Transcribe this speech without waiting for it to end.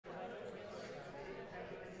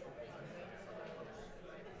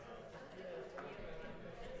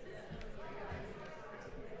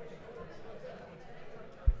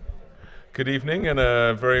Good evening and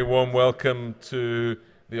a very warm welcome to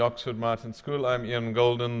the Oxford Martin School. I'm Ian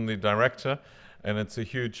Golden, the director, and it's a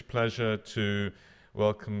huge pleasure to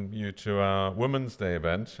welcome you to our Women's Day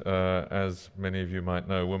event. As many of you might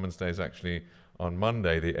know, Women's Day is actually on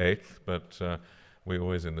Monday the 8th, but we're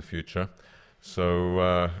always in the future.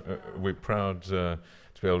 So we're proud to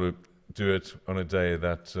be able to do it on a day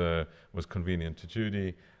that was convenient to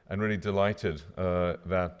Judy, and really delighted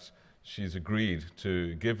that she's agreed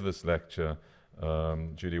to give this lecture,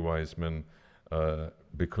 Judy Wajcman,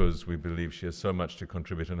 because we believe she has so much to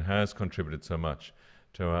contribute and has contributed so much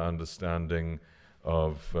to our understanding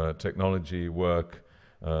of technology, work,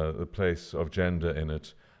 the place of gender in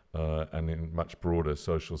it, and in much broader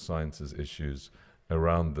social sciences issues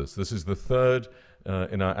around this. This is the third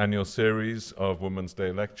in our annual series of Women's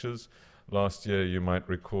Day lectures. Last year, you might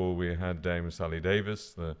recall, we had Dame Sally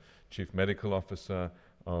Davis, the Chief Medical Officer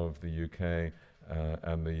of the UK,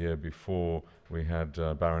 and the year before we had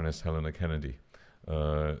Baroness Helena Kennedy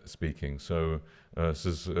speaking. So this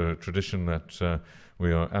is a tradition that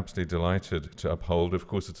we are absolutely delighted to uphold. Of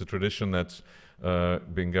course, it's a tradition that's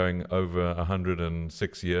been going over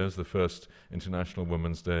 106 years. The first International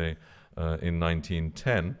Women's Day in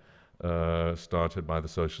 1910, started by the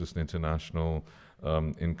Socialist International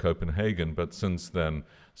in Copenhagen, but since then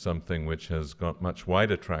something which has got much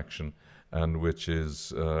wider traction and which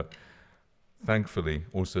is thankfully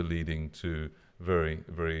also leading to very,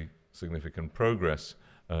 very significant progress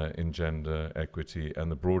in gender equity and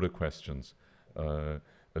the broader questions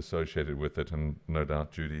associated with it. And no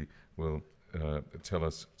doubt Judy will tell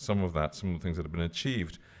us some of that, some of the things that have been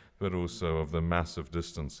achieved, but also of the massive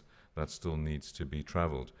distance that still needs to be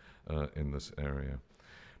traveled in this area.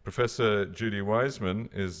 Professor Judy Wajcman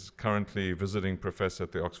is currently visiting professor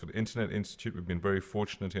at the Oxford Internet Institute. We've been very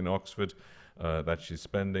fortunate in Oxford that she's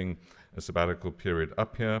spending a sabbatical period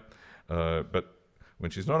up here, but when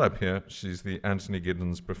she's not up here, she's the Anthony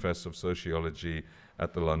Giddens Professor of Sociology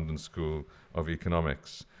at the London School of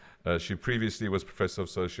Economics. She previously was Professor of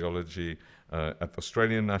Sociology at the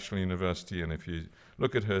Australian National University, and if you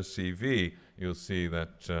look at her CV, you'll see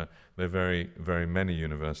that there are very, very many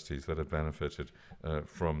universities that have benefited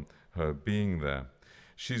from her being there.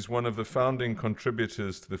 She's one of the founding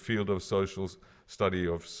contributors to the field of social study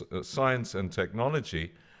of science and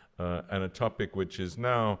technology, and a topic which is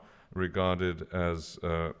now regarded as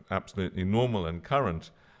absolutely normal and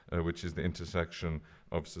current, which is the intersection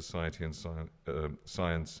of society and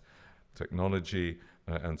science, technology,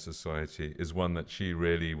 and society, is one that she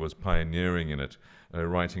really was pioneering in it,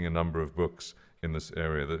 writing a number of books in this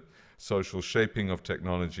area. The Social Shaping of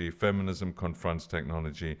Technology, Feminism Confronts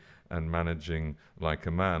Technology, and Managing Like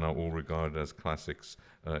a Man are all regarded as classics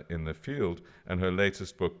in the field. And her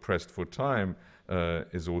latest book, Pressed for Time,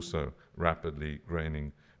 is also rapidly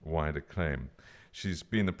gaining wide acclaim. She's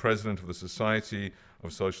been the president of the Society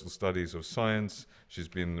of Social Studies of Science. She's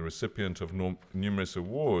been the recipient of numerous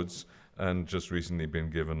awards, and just recently been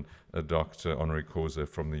given a Doctor Honoris Causa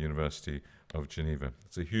from the University of Geneva.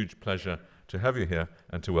 It's a huge pleasure to have you here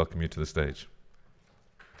and to welcome you to the stage.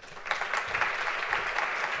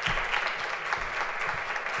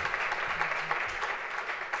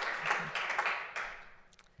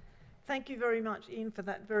 Thank you very much, Ian, for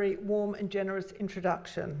that very warm and generous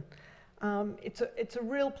introduction. It's a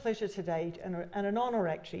real pleasure today and an honour,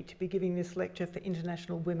 actually, to be giving this lecture for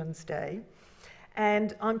International Women's Day.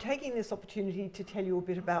 And I'm taking this opportunity to tell you a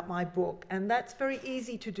bit about my book, and that's very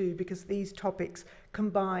easy to do because these topics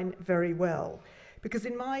combine very well. Because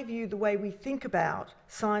in my view, the way we think about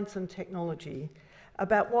science and technology,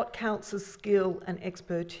 about what counts as skill and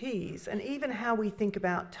expertise, and even how we think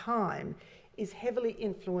about time, is heavily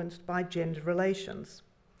influenced by gender relations.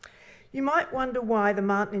 You might wonder why the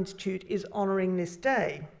Martin Institute is honouring this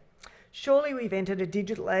day. Surely we've entered a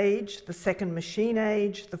digital age, the second machine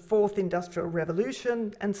age, the fourth industrial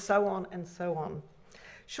revolution, and so on and so on.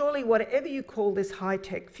 Surely whatever you call this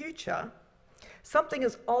high-tech future, something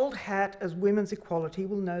as old hat as women's equality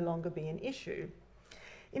will no longer be an issue.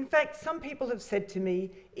 In fact, some people have said to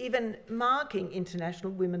me, even marking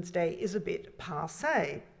International Women's Day is a bit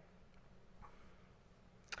passé.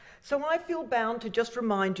 So I feel bound to just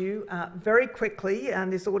remind you very quickly,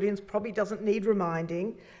 and this audience probably doesn't need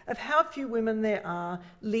reminding, of how few women there are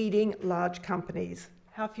leading large companies,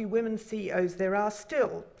 how few women CEOs there are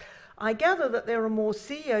still. I gather that there are more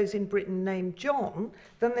CEOs in Britain named John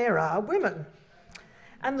than there are women.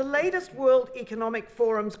 And the latest World Economic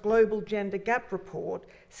Forum's Global Gender Gap Report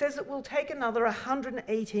says it will take another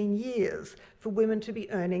 118 years for women to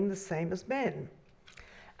be earning the same as men.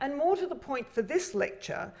 And more to the point for this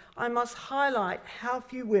lecture, I must highlight how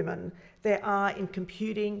few women there are in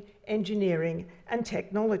computing, engineering, and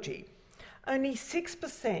technology. Only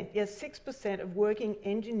 6%, yes, 6% of working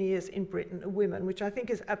engineers in Britain are women, which I think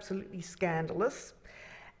is absolutely scandalous.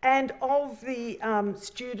 And of the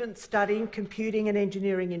students studying computing and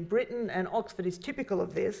engineering in Britain, and Oxford is typical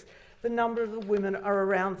of this, the number of the women are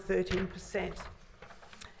around 13%.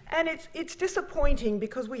 And it's disappointing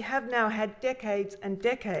because we have now had decades and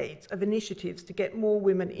decades of initiatives to get more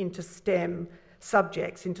women into STEM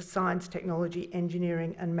subjects, into science, technology,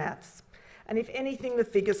 engineering, and maths. And if anything, the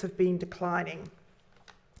figures have been declining.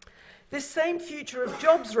 This same Future of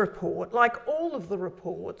Jobs report, like all of the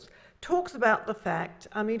reports, talks about the fact,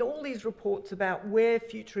 I mean, all these reports about where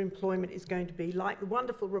future employment is going to be, like the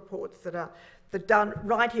wonderful reports that are done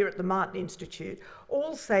right here at the Martin Institute,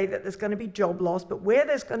 all say that there's going to be job loss, but where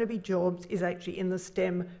there's going to be jobs is actually in the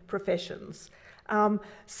STEM professions.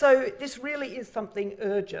 So this really is something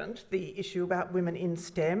urgent, the issue about women in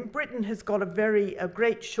STEM. Britain has got a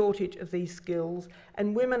great shortage of these skills,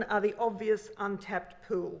 and women are the obvious untapped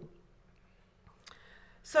pool.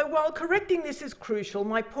 So while correcting this is crucial,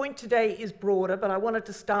 my point today is broader, but I wanted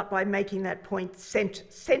to start by making that point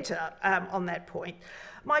centre on that point.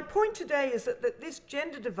 My point today is that this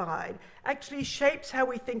gender divide actually shapes how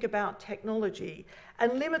we think about technology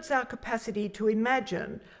and limits our capacity to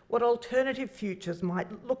imagine what alternative futures might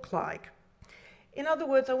look like. In other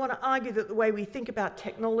words, I want to argue that the way we think about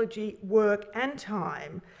technology, work, and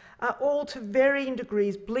time are all to varying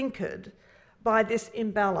degrees blinkered by this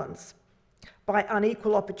imbalance, by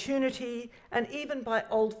unequal opportunity, and even by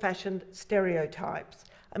old-fashioned stereotypes.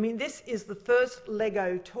 I mean, this is the first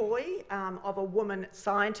Lego toy of a woman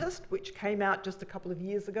scientist, which came out just a couple of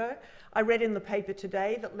years ago. I read in the paper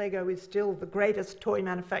today that Lego is still the greatest toy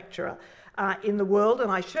manufacturer in the world, and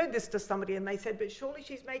I showed this to somebody and they said, but surely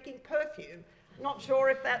she's making perfume. Not sure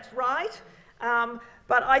if that's right,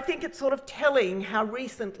 but I think it's sort of telling how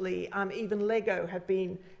recently even Lego have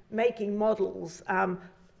been making models,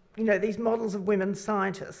 you know, these models of women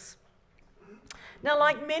scientists. Now,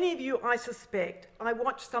 like many of you, I suspect, I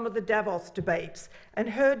watched some of the Davos debates and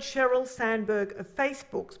heard Sheryl Sandberg of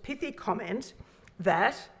Facebook's pithy comment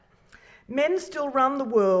that men still run the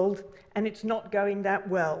world and it's not going that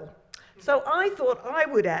well. So I thought I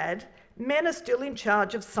would add, men are still in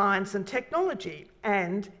charge of science and technology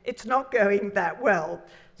and it's not going that well.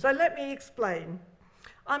 So let me explain.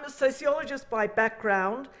 I'm a sociologist by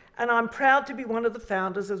background, and I'm proud to be one of the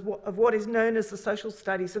founders of what is known as the social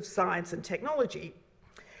studies of science and technology.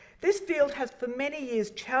 This field has for many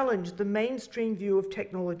years challenged the mainstream view of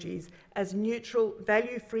technologies as neutral,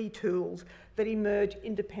 value-free tools that emerge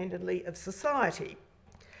independently of society.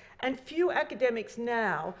 And few academics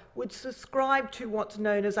now would subscribe to what's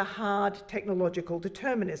known as a hard technological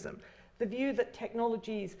determinism, the view that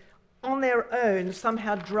technologies on their own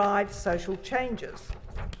somehow drive social changes.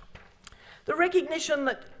 The recognition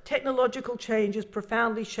that technological change is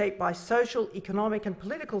profoundly shaped by social, economic, and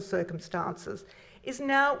political circumstances is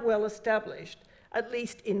now well established, at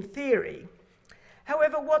least in theory.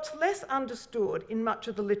 However, what's less understood in much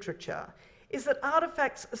of the literature is that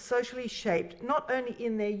artifacts are socially shaped not only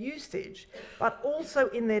in their usage, but also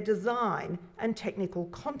in their design and technical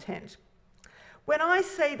content. When I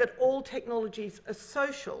say that all technologies are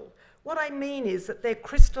social, what I mean is that they're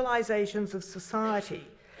crystallizations of society.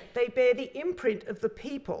 They bear the imprint of the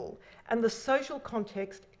people and the social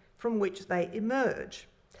context from which they emerge.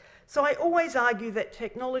 So I always argue that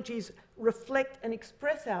technologies reflect and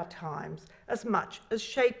express our times as much as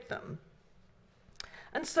shape them.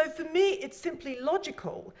 And so for me, it's simply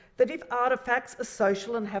logical that if artifacts are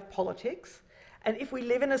social and have politics, and if we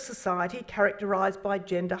live in a society characterized by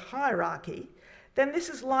gender hierarchy, then this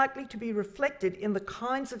is likely to be reflected in the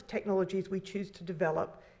kinds of technologies we choose to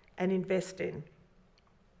develop and invest in.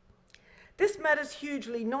 This matters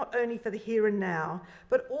hugely not only for the here and now,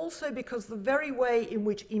 but also because the very way in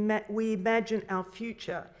which we imagine our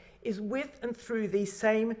future is with and through these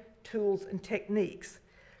same tools and techniques.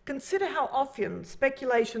 Consider how often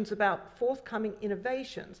speculations about forthcoming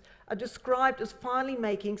innovations are described as finally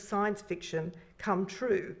making science fiction come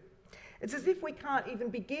true. It's as if we can't even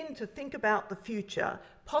begin to think about the future,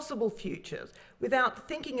 possible futures, without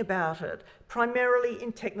thinking about it primarily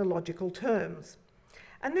in technological terms.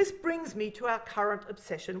 And this brings me to our current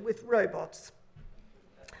obsession with robots.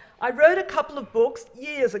 I wrote a couple of books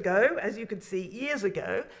years ago, as you can see, years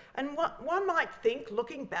ago, and one might think,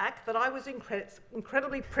 looking back, that I was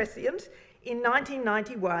incredibly prescient in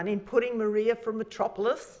 1991 in putting Maria from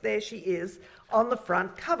Metropolis, there she is, on the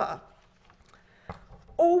front cover.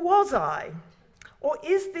 Or was I? Or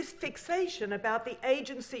is this fixation about the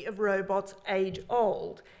agency of robots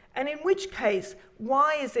age-old? And in which case,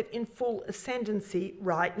 why is it in full ascendancy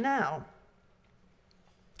right now?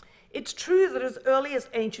 It's true that as early as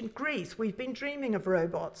ancient Greece, we've been dreaming of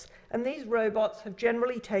robots, and these robots have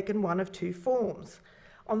generally taken one of two forms.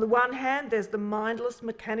 On the one hand, there's the mindless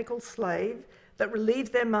mechanical slave that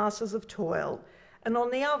relieves their masters of toil, and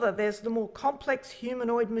on the other, there's the more complex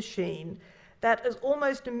humanoid machine that, as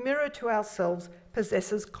almost a mirror to ourselves,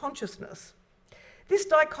 possesses consciousness. This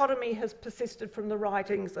dichotomy has persisted from the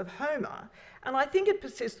writings of Homer, and I think it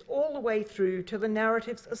persists all the way through to the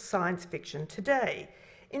narratives of science fiction today.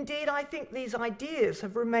 Indeed, I think these ideas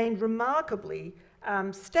have remained remarkably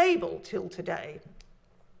stable till today.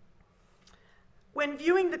 When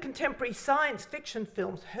viewing the contemporary science fiction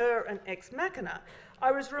films Her and Ex Machina,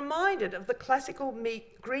 I was reminded of the classical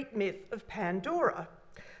Greek myth of Pandora,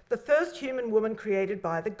 the first human woman created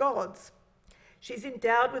by the gods. She's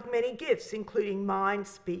endowed with many gifts, including mind,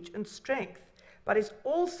 speech, and strength, but is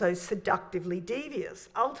also seductively devious,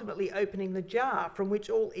 ultimately opening the jar from which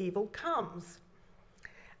all evil comes.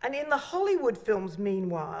 And in the Hollywood films,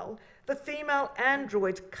 meanwhile, the female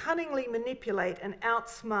androids cunningly manipulate and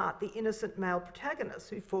outsmart the innocent male protagonists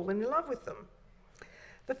who fall in love with them.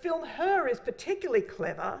 The film Her is particularly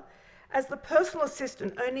clever, as the personal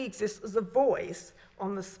assistant only exists as a voice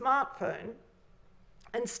on the smartphone,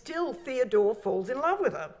 and still Theodore falls in love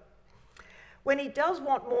with her. When he does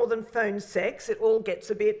want more than phone sex, it all gets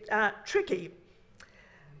a bit tricky.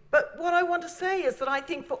 But what I want to say is that I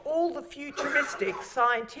think for all the futuristic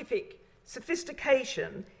scientific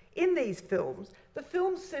sophistication in these films, the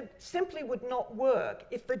films simply would not work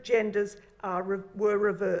if the genders were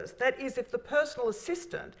reversed. That is, if the personal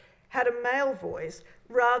assistant had a male voice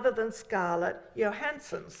rather than Scarlett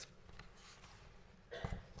Johansson's.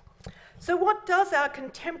 So what does our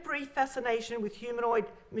contemporary fascination with humanoid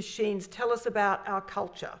machines tell us about our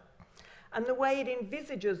culture and the way it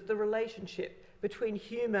envisages the relationship between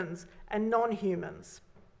humans and non-humans?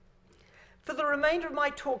 For the remainder of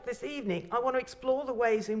my talk this evening, I want to explore the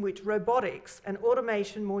ways in which robotics and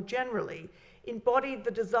automation more generally embody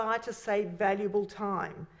the desire to save valuable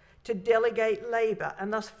time, to delegate labour,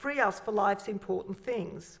 and thus free us for life's important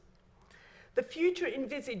things. The future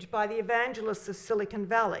envisaged by the evangelists of Silicon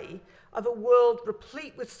Valley of a world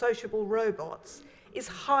replete with sociable robots is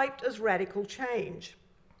hyped as radical change.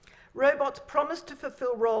 Robots promise to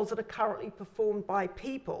fulfill roles that are currently performed by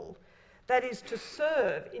people, that is, to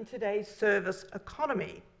serve in today's service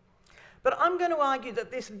economy. But I'm going to argue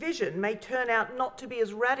that this vision may turn out not to be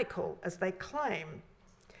as radical as they claim.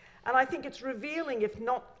 And I think it's revealing, if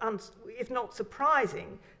not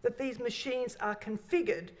surprising, that these machines are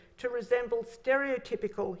configured to resemble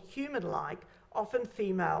stereotypical human-like, often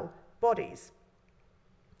female, bodies.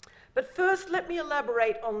 But first, let me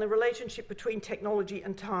elaborate on the relationship between technology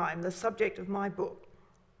and time, the subject of my book.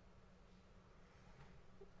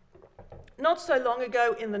 Not so long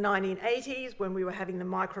ago in the 1980s, when we were having the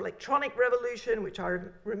microelectronic revolution, which I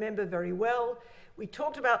remember very well, we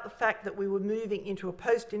talked about the fact that we were moving into a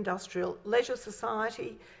post-industrial leisure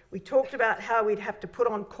society. We talked about how we'd have to put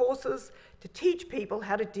on courses to teach people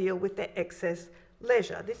how to deal with their excess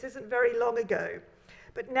leisure. This isn't very long ago.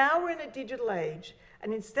 But now we're in a digital age,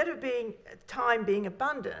 and instead of time being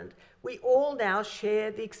abundant, we all now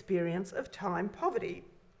share the experience of time poverty.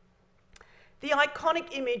 The iconic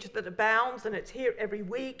image that abounds, and it's here every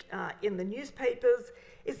week in the newspapers,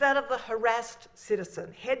 is that of the harassed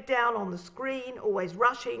citizen, head down on the screen, always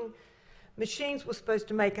rushing. Machines were supposed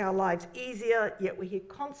to make our lives easier, yet we hear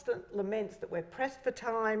constant laments that we're pressed for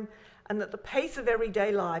time and that the pace of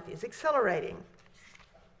everyday life is accelerating.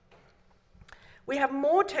 We have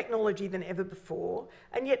more technology than ever before,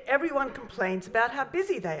 and yet everyone complains about how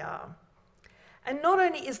busy they are. And not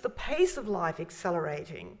only is the pace of life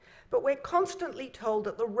accelerating, but we're constantly told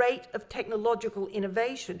that the rate of technological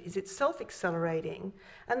innovation is itself accelerating,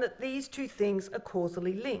 and that these two things are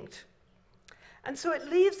causally linked. And so it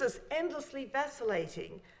leaves us endlessly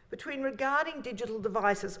vacillating between regarding digital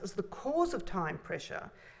devices as the cause of time pressure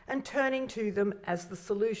and turning to them as the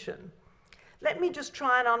solution. Let me just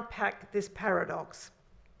try and unpack this paradox.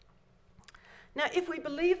 Now, if we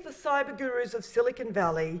believe the cyber gurus of Silicon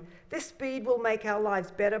Valley, this speed will make our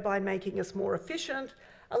lives better by making us more efficient,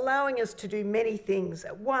 allowing us to do many things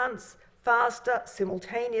at once, faster,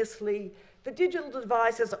 simultaneously. The digital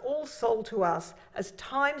devices are all sold to us as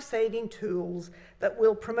time-saving tools that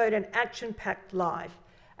will promote an action-packed life.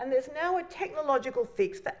 And there's now a technological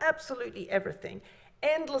fix for absolutely everything.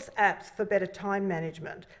 Endless apps for better time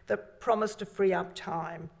management that promise to free up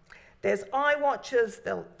time. There's iWatches,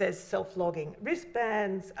 there's self-logging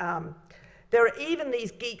wristbands, There are even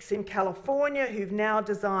these geeks in California who've now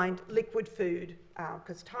designed liquid food,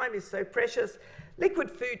 because time is so precious,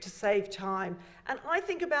 liquid food to save time. And I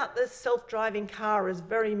think about the self-driving car as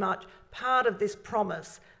very much part of this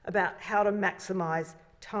promise about how to maximize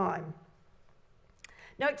time.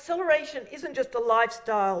 Now, acceleration isn't just a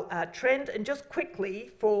lifestyle trend, and just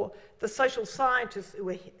quickly for the social scientists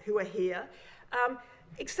who are here,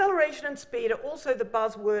 acceleration and speed are also the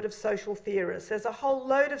buzzword of social theorists. There's a whole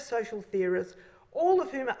load of social theorists, all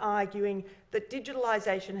of whom are arguing that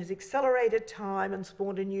digitalisation has accelerated time and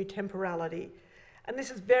spawned a new temporality. And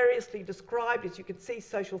this is variously described. As you can see,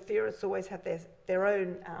 social theorists always have their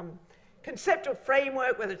own conceptual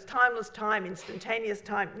framework, whether it's timeless time, instantaneous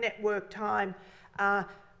time, network time.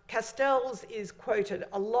 Castells is quoted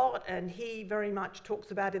a lot, and he very much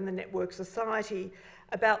talks about in the Network Society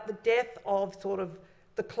about the death of sort of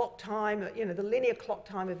the clock time, you know, the linear clock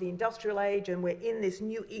time of the industrial age, and we're in this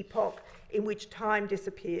new epoch in which time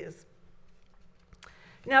disappears.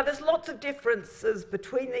 Now, there's lots of differences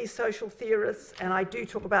between these social theorists, and I do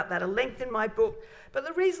talk about that at length in my book, but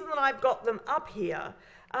the reason that I've got them up here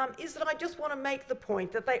is that I just want to make the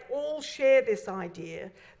point that they all share this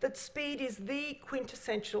idea that speed is the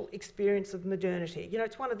quintessential experience of modernity. You know,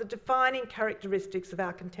 it's one of the defining characteristics of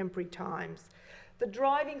our contemporary times. The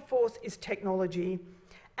driving force is technology,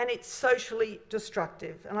 and it's socially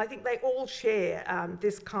destructive. And I think they all share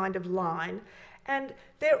this kind of line. And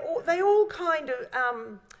they all kind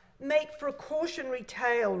of make for a cautionary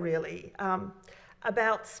tale, really,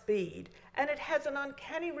 about speed. And it has an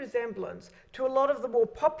uncanny resemblance to a lot of the more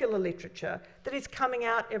popular literature that is coming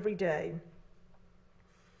out every day.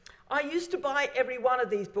 I used to buy every one of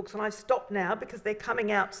these books, and I've stopped now because they're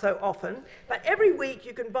coming out so often. But every week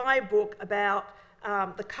you can buy a book about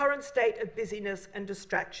the current state of busyness and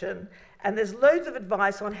distraction. And there's loads of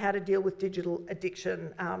advice on how to deal with digital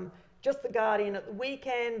addiction. Just The Guardian at the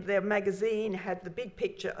weekend, their magazine had the big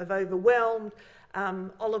picture of overwhelmed.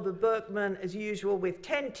 Oliver Burkeman, as usual, with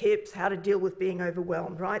 10 tips how to deal with being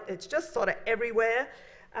overwhelmed, right? It's just sort of everywhere.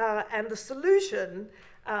 And the solution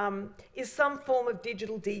is some form of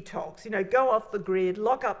digital detox. You know, go off the grid,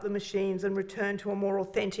 lock up the machines, and return to a more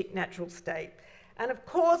authentic, natural state. And of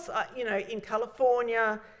course, you know, in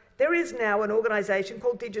California, there is now an organisation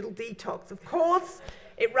called Digital Detox. Of course,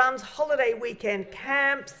 it runs holiday weekend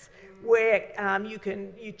camps where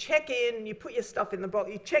you check in, you put your stuff in the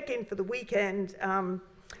box, you check in for the weekend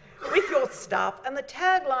with your stuff. And the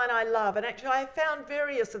tagline I love, and actually I found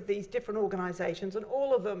various of these different organisations, and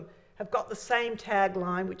all of them have got the same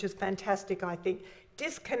tagline, which is fantastic, I think: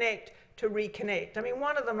 disconnect to reconnect. I mean,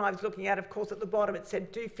 one of them I was looking at, of course, at the bottom, it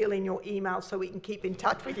said, do fill in your email so we can keep in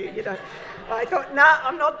touch with you, you know. I thought, nah,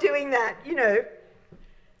 I'm not doing that, you know.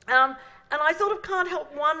 And I sort of can't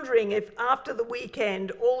help wondering if after the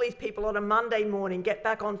weekend, all these people on a Monday morning get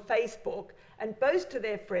back on Facebook and boast to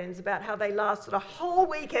their friends about how they lasted a whole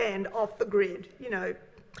weekend off the grid, you know.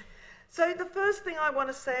 So the first thing I want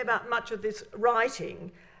to say about much of this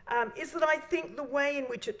writing is that I think the way in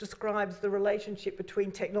which it describes the relationship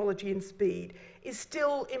between technology and speed is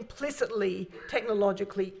still implicitly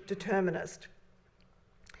technologically determinist.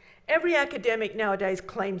 Every academic nowadays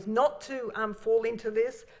claims not to fall into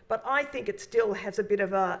this, but I think it still has a bit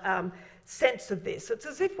of a sense of this. It's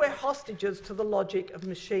as if we're hostages to the logic of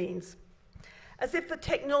machines, as if the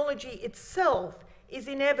technology itself is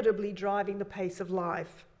inevitably driving the pace of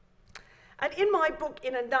life. And in my book,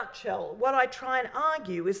 in a nutshell, what I try and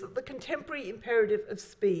argue is that the contemporary imperative of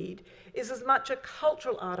speed is as much a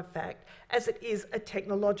cultural artifact as it is a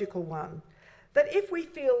technological one. That if we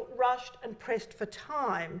feel rushed and pressed for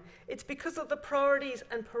time, it's because of the priorities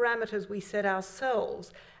and parameters we set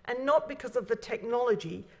ourselves, and not because of the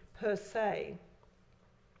technology per se.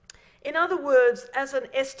 In other words, as an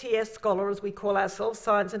STS scholar, as we call ourselves,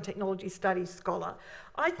 Science and Technology Studies scholar,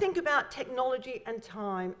 I think about technology and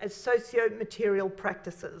time as socio-material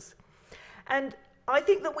practices. And I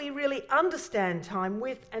think that we really understand time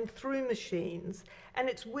with and through machines, and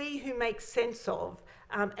it's we who make sense of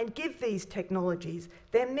and give these technologies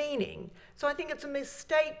their meaning. So I think it's a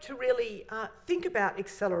mistake to really think about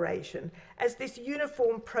acceleration as this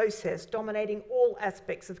uniform process dominating all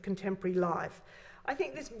aspects of contemporary life. I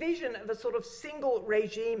think this vision of a sort of single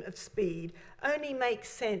regime of speed only makes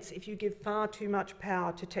sense if you give far too much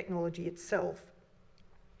power to technology itself.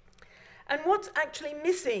 And what's actually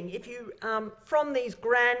missing if you, from these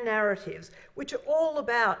grand narratives, which are all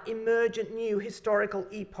about emergent new historical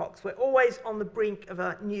epochs, we're always on the brink of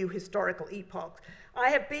a new historical epoch.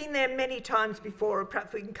 I have been there many times before, and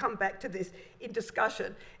perhaps we can come back to this in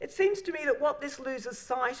discussion. It seems to me that what this loses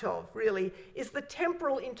sight of, really, is the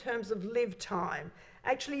temporal in terms of lived time,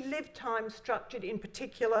 actually live time structured in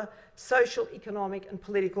particular social, economic and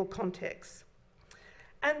political contexts.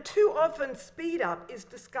 And too often speed up is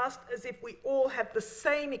discussed as if we all have the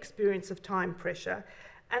same experience of time pressure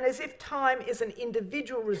and as if time is an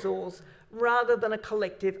individual resource rather than a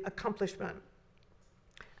collective accomplishment.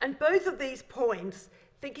 And both of these points,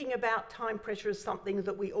 thinking about time pressure as something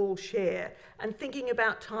that we all share and thinking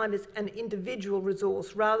about time as an individual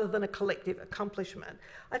resource rather than a collective accomplishment,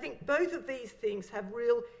 I think both of these things have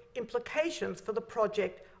real implications for the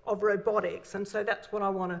project of robotics, and so that's what I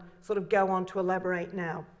want to sort of go on to elaborate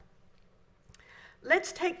now.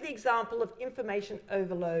 Let's take the example of information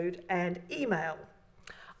overload and email.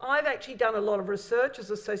 I've actually done a lot of research as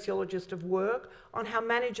a sociologist of work on how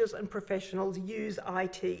managers and professionals use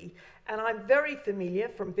IT. And I'm very familiar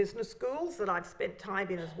from business schools that I've spent time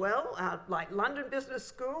in as well, like London Business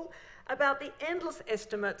School, about the endless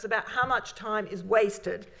estimates about how much time is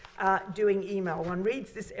wasted doing email. One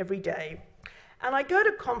reads this every day. And I go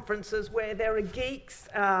to conferences where there are geeks,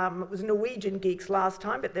 it was Norwegian geeks last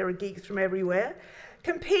time, but there are geeks from everywhere,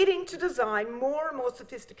 competing to design more and more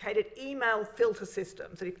sophisticated email filter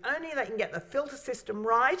systems. And if only they can get the filter system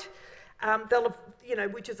right, they'll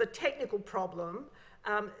have, which is a technical problem,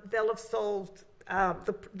 they'll have solved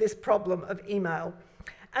this problem of email.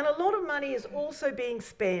 And a lot of money is also being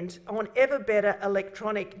spent on ever better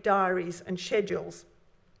electronic diaries and schedules.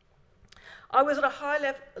 I was at a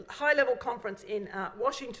high-level conference in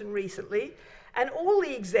Washington recently, and all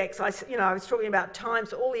the execs, I was talking about time,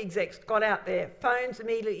 so all the execs got out their phones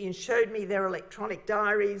immediately and showed me their electronic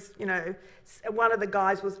diaries. One of the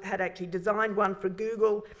guys had actually designed one for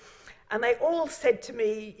Google, and they all said to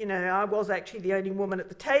me, I was actually the only woman at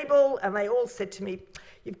the table, and they all said to me,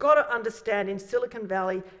 you've got to understand in Silicon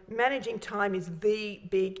Valley, managing time is the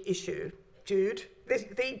big issue, Jude,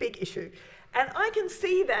 the big issue. And I can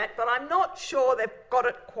see that, but I'm not sure they've got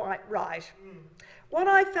it quite right. What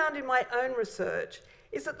I found in my own research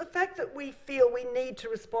is that the fact that we feel we need to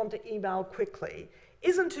respond to email quickly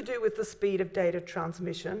isn't to do with the speed of data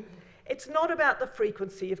transmission. It's not about the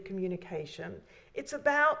frequency of communication. It's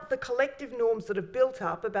about the collective norms that have built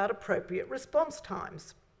up about appropriate response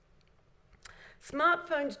times.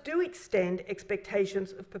 Smartphones do extend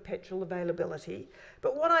expectations of perpetual availability,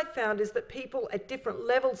 but what I found is that people at different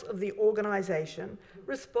levels of the organisation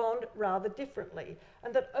respond rather differently,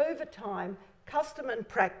 and that over time, custom and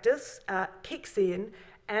practice kicks in,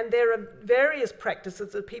 and there are various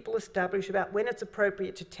practices that people establish about when it's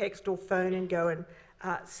appropriate to text or phone and go and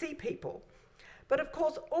see people. But of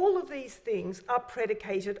course, all of these things are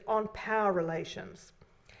predicated on power relations.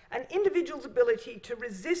 An individual's ability to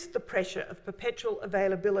resist the pressure of perpetual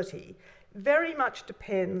availability very much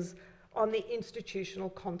depends on the institutional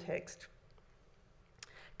context.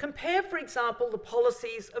 Compare, for example, the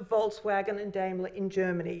policies of Volkswagen and Daimler in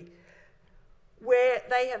Germany, where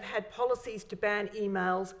they have had policies to ban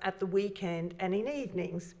emails at the weekend and in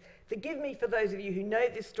evenings. Forgive me for those of you who know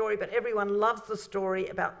this story, but everyone loves the story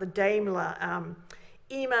about the Daimler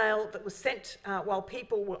email that was sent while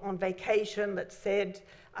people were on vacation that said,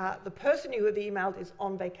 the person you have emailed is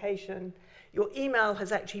on vacation. Your email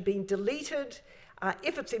has actually been deleted.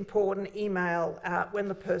 If it's important, email when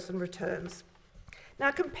the person returns.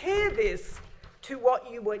 Now compare this to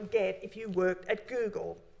what you would get if you worked at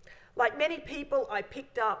Google. Like many people, I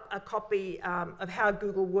picked up a copy of How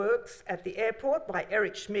Google Works at the Airport by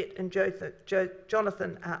Eric Schmidt and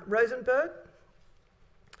Jonathan Rosenberg.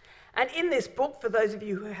 And in this book, for those of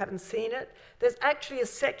you who haven't seen it, there's actually a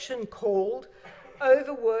section called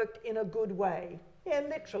Overworked in a Good Way. Yeah,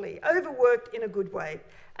 literally, overworked in a good way.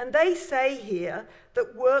 And they say here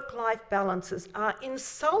that work-life balances are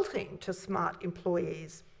insulting to smart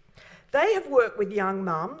employees. They have worked with young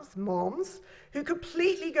moms, who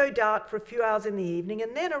completely go dark for a few hours in the evening,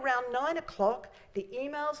 and then around 9 o'clock, the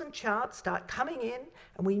emails and charts start coming in,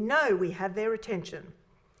 and we know we have their attention.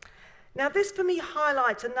 Now, this for me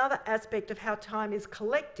highlights another aspect of how time is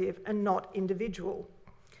collective and not individual.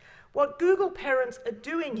 What Google parents are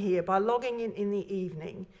doing here by logging in the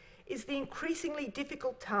evening is the increasingly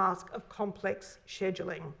difficult task of complex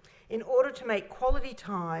scheduling in order to make quality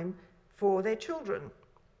time for their children.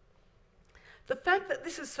 The fact that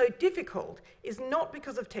this is so difficult is not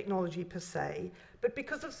because of technology per se, but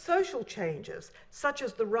because of social changes, such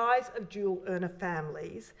as the rise of dual-earner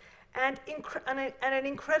families and an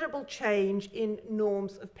incredible change in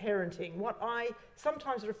norms of parenting, what I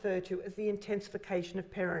sometimes refer to as the intensification of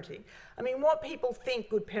parenting. I mean, what people think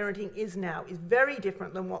good parenting is now is very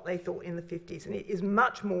different than what they thought in the 50s, and it is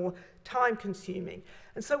much more time-consuming.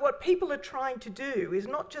 And so what people are trying to do is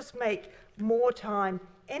not just make more time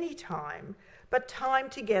any time, but time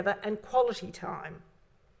together and quality time.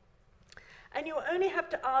 And you only have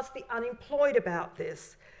to ask the unemployed about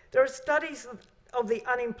this. There are studies of the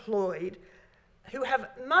unemployed who have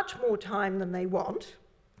much more time than they want,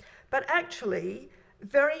 but actually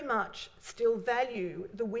very much still value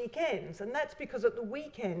the weekends. And that's because at the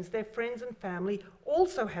weekends, their friends and family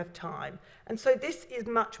also have time. And so this is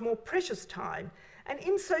much more precious time. And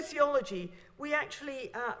in sociology, we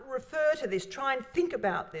actually refer to this, try and think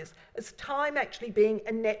about this, as time actually being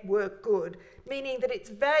a network good, meaning that its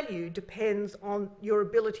value depends on your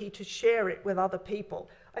ability to share it with other people.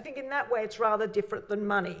 I think in that way it's rather different than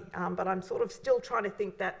money, but I'm sort of still trying to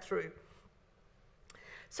think that through.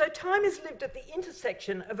 So time is lived at the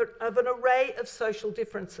intersection of an array of social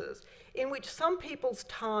differences in which some people's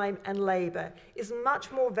time and labour is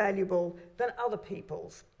much more valuable than other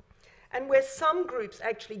people's, and where some groups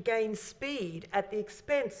actually gain speed at the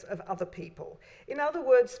expense of other people. In other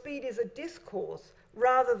words, speed is a discourse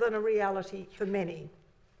rather than a reality for many.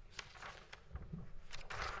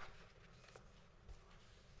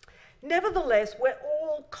 Nevertheless, we're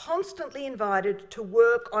all constantly invited to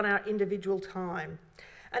work on our individual time.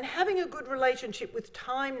 And having a good relationship with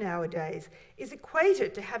time nowadays is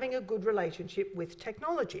equated to having a good relationship with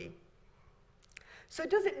technology. So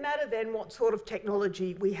does it matter then what sort of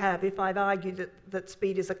technology we have? If I've argued that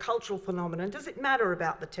speed is a cultural phenomenon, does it matter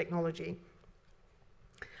about the technology?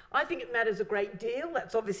 I think it matters a great deal.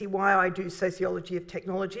 That's obviously why I do sociology of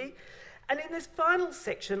technology. And in this final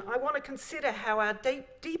section, I want to consider how our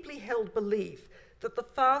deeply held belief that the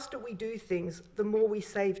faster we do things, the more we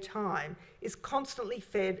save time, is constantly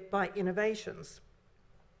fed by innovations.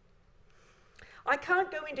 I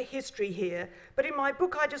can't go into history here, but in my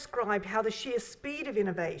book I described how the sheer speed of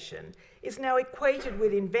innovation is now equated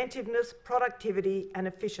with inventiveness, productivity, and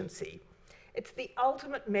efficiency. It's the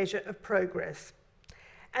ultimate measure of progress.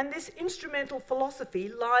 And this instrumental philosophy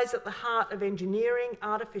lies at the heart of engineering,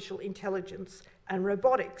 artificial intelligence, and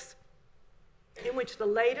robotics, in which the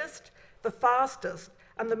latest, the fastest,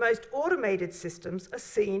 and the most automated systems are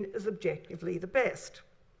seen as objectively the best.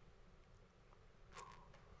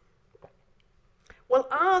 Well,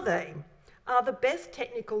 are they? Are the best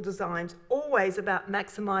technical designs always about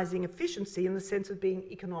maximising efficiency in the sense of being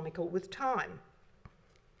economical with time?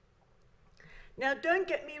 Now, don't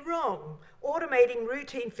get me wrong, automating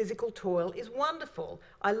routine physical toil is wonderful.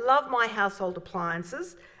 I love my household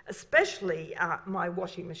appliances, especially my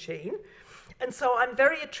washing machine. And so I'm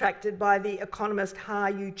very attracted by the economist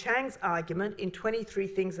Ha-Yu Chang's argument in 23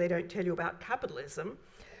 Things They Don't Tell You About Capitalism,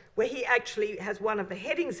 where he actually has one of the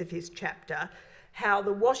headings of his chapter, how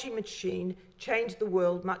the washing machine changed the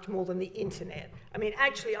world much more than the internet. I mean,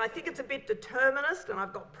 actually, I think it's a bit determinist, and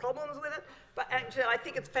I've got problems with it, but actually I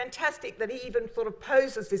think it's fantastic that he even sort of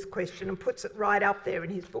poses this question and puts it right up there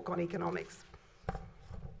in his book on economics.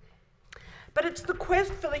 But it's the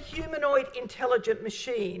quest for the humanoid intelligent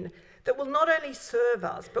machine that will not only serve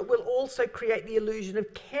us, but will also create the illusion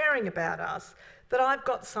of caring about us that I've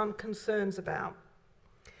got some concerns about.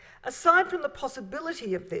 Aside from the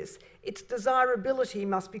possibility of this, its desirability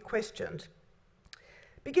must be questioned.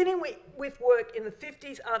 Beginning with work in the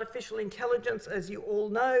 50s, artificial intelligence, as you all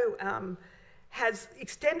know, has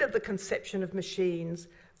extended the conception of machines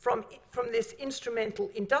from this instrumental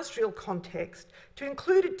industrial context to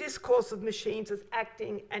include a discourse of machines as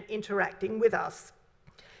acting and interacting with us.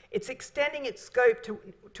 It's extending its scope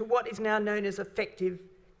to what is now known as effective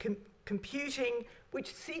computing,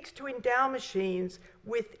 which seeks to endow machines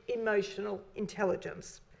with emotional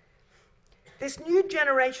intelligence. This new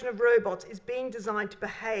generation of robots is being designed to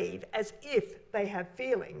behave as if they have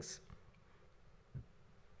feelings.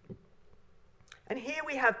 And here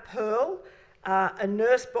we have Pearl, a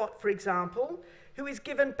nurse bot, for example, who is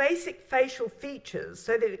given basic facial features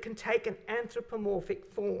so that it can take an anthropomorphic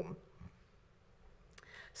form.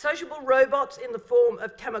 Sociable robots in the form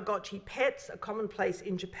of Tamagotchi pets are commonplace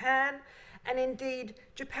in Japan, and indeed,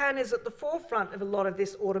 Japan is at the forefront of a lot of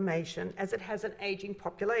this automation as it has an ageing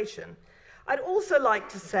population. I'd also like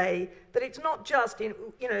to say that it's not just in,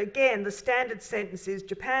 again, the standard sentence is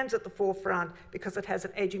Japan's at the forefront because it has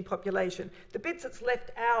an ageing population. The bits that's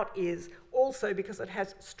left out is also because it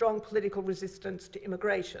has strong political resistance to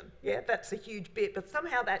immigration. Yeah, that's a huge bit, but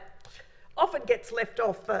somehow that often gets left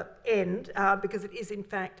off the end because it is, in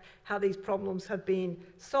fact, how these problems have been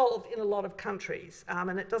solved in a lot of countries.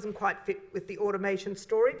 And it doesn't quite fit with the automation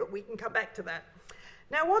story, but we can come back to that.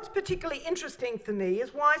 Now, what's particularly interesting for me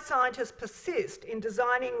is why scientists persist in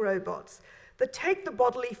designing robots that take the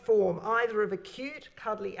bodily form either of a cute,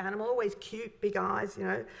 cuddly animal, always cute, big eyes,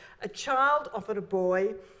 a child, often a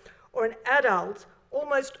boy, or an adult,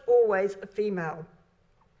 almost always a female.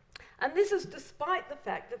 And this is despite the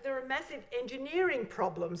fact that there are massive engineering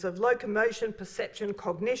problems of locomotion, perception,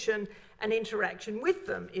 cognition, and interaction with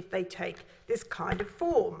them if they take this kind of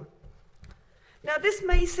form. Now, this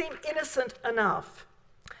may seem innocent enough,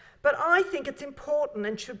 but I think it's important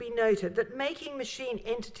and should be noted that making machine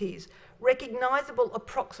entities recognizable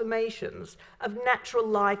approximations of natural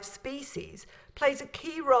life species plays a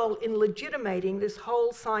key role in legitimating this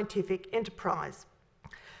whole scientific enterprise.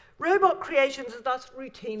 Robot creations are thus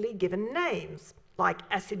routinely given names, like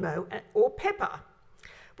Asimo or Pepper,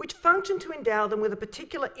 which function to endow them with a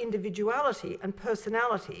particular individuality and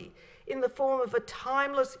personality in the form of a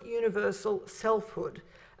timeless universal selfhood,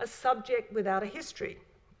 a subject without a history.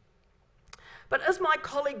 But as my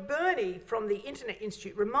colleague Bernie from the Internet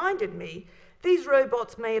Institute reminded me, these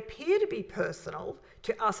robots may appear to be personal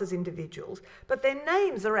to us as individuals, but their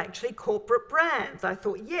names are actually corporate brands. I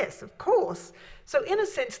thought, yes, of course. So in a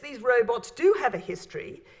sense, these robots do have a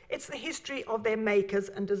history. It's the history of their makers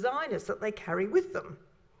and designers that they carry with them.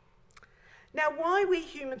 Now, why we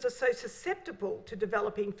humans are so susceptible to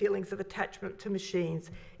developing feelings of attachment to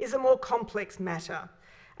machines is a more complex matter.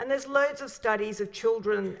 And there's loads of studies of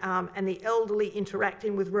children and the elderly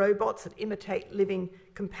interacting with robots that imitate living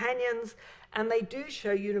companions, and they do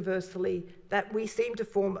show universally that we seem to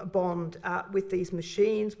form a bond with these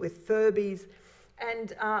machines, with Furbies.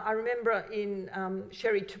 And I remember in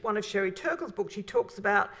one of Sherry Turkle's books, she talks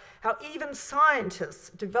about how even scientists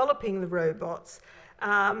developing the robots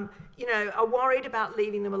are worried about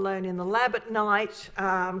leaving them alone in the lab at night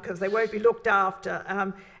because they won't be looked after.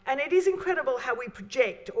 And it is incredible how we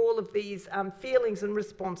project all of these feelings and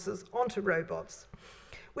responses onto robots.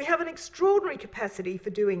 We have an extraordinary capacity for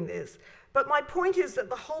doing this, but my point is that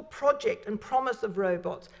the whole project and promise of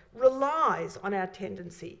robots relies on our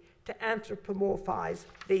tendency to anthropomorphize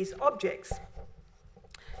these objects.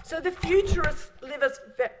 So the futurists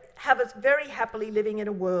have us very happily living in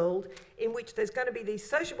a world in which there's going to be these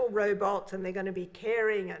sociable robots and they're going to be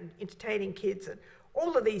caring and entertaining kids and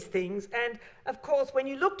all of these things. And of course, when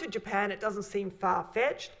you look to Japan, it doesn't seem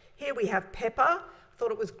far-fetched. Here we have Pepper.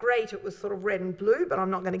 Thought it was great. It was sort of red and blue, but I'm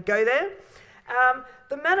not going to go there.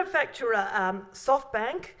 The manufacturer,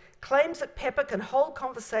 SoftBank, claims that Pepper can hold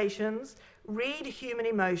conversations, read human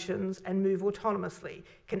emotions, and move autonomously,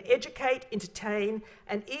 can educate, entertain,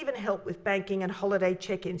 and even help with banking and holiday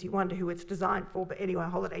check-ins. You wonder who it's designed for, but anyway,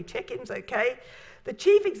 holiday check-ins, okay. The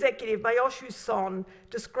chief executive, Mayoshu Son,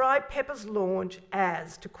 described Pepper's launch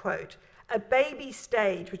as, to quote, a baby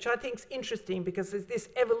stage, which I think is interesting because this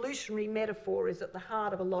evolutionary metaphor is at the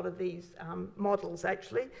heart of a lot of these models,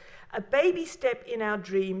 actually. A baby step in our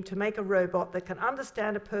dream to make a robot that can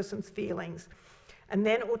understand a person's feelings and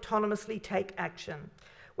then autonomously take action.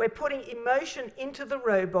 We're putting emotion into the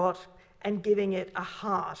robot and giving it a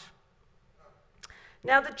heart.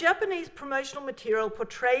 Now, the Japanese promotional material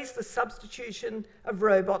portrays the substitution of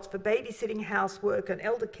robots for babysitting, housework, and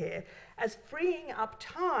elder care as freeing up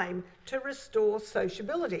time to restore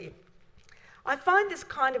sociability. I find this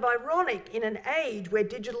kind of ironic in an age where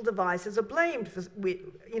digital devices are blamed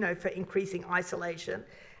for increasing isolation.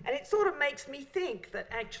 And it sort of makes me think that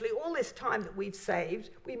actually all this time that we've saved,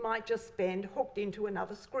 we might just spend hooked into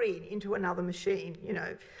another screen, into another machine,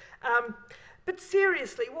 But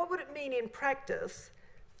seriously, what would it mean in practice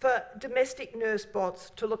for domestic nurse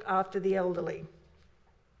bots to look after the elderly?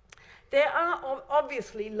 There are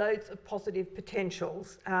obviously loads of positive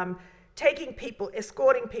potentials.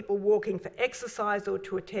 Escorting people walking for exercise or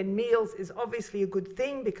to attend meals is obviously a good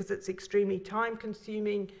thing because it's extremely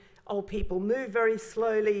time-consuming. Old people move very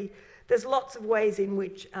slowly. There's lots of ways in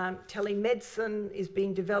which telemedicine is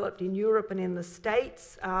being developed in Europe and in the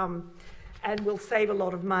States and will save a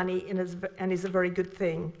lot of money and is a very good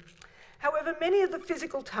thing. However, many of the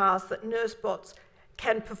physical tasks that nurse bots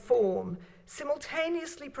can perform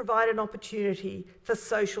simultaneously provide an opportunity for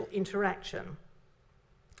social interaction.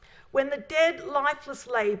 When the dead, lifeless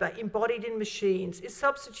labour embodied in machines is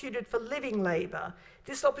substituted for living labour,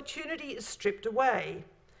 this opportunity is stripped away.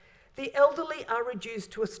 The elderly are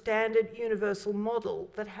reduced to a standard universal model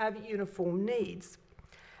that have uniform needs.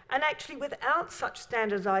 And actually, without such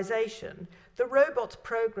standardisation, the robot's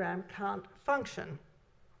program can't function.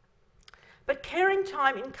 But caring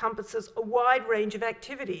time encompasses a wide range of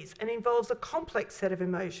activities and involves a complex set of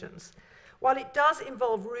emotions. While it does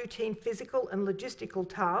involve routine physical and logistical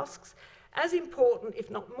tasks, as important, if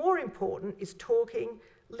not more important, is talking,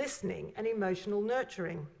 listening, and emotional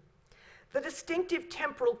nurturing. The distinctive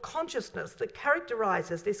temporal consciousness that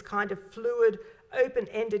characterises this kind of fluid,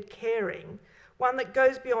 open-ended caring, one that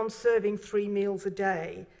goes beyond serving 3 meals a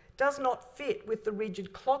day, does not fit with the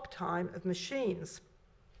rigid clock time of machines.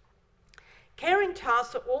 Caring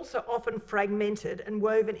tasks are also often fragmented and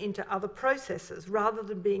woven into other processes rather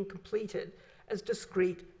than being completed as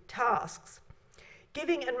discrete tasks.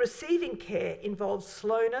 Giving and receiving care involves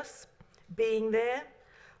slowness, being there,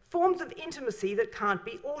 forms of intimacy that can't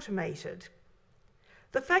be automated.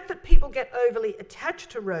 The fact that people get overly attached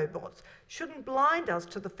to robots shouldn't blind us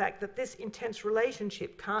to the fact that this intense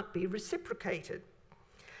relationship can't be reciprocated.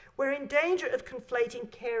 We're in danger of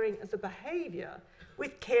conflating caring as a behaviour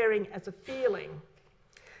with caring as a feeling.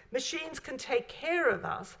 Machines can take care of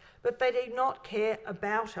us, but they do not care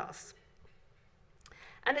about us.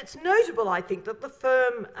 And it's notable, I think, that the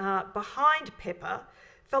firm behind Pepper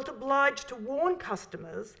felt obliged to warn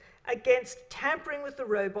customers against tampering with the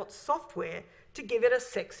robot's software to give it a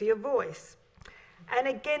sexier voice, and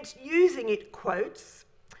against using it, quotes,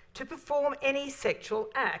 to perform any sexual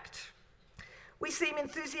act. We seem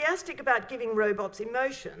enthusiastic about giving robots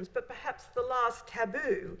emotions, but perhaps the last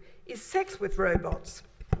taboo is sex with robots.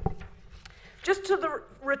 Just to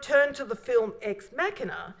return to the film Ex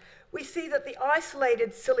Machina, we see that the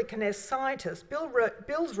isolated Silicon-esque scientist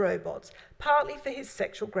builds robots partly for his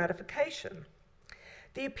sexual gratification.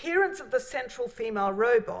 The appearance of the central female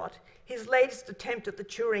robot, his latest attempt at the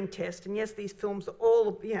Turing test, and yes, these films are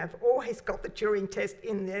all, have always got the Turing test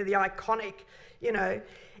in there, the iconic,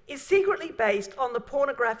 is secretly based on the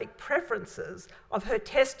pornographic preferences of her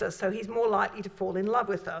tester, so he's more likely to fall in love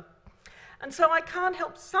with her. And so I can't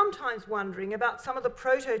help sometimes wondering about some of the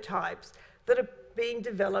prototypes that are being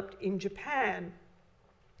developed in Japan.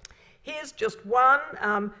 Here's just one.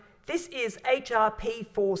 This is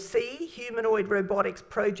HRP4C, Humanoid Robotics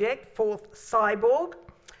Project, fourth cyborg,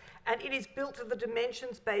 and it is built to the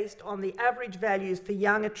dimensions based on the average values for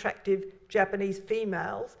young, attractive Japanese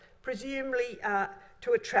females, presumably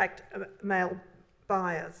to attract male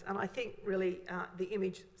buyers. And I think really the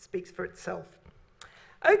image speaks for itself.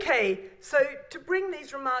 Okay, so to bring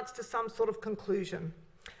these remarks to some sort of conclusion,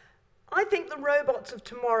 I think the robots of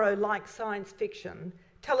tomorrow, like science fiction,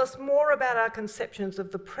 tell us more about our conceptions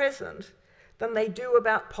of the present than they do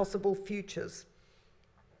about possible futures.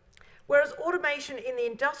 Whereas automation in the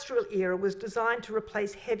industrial era was designed to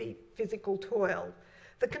replace heavy physical toil,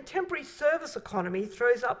 the contemporary service economy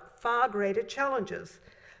throws up far greater challenges.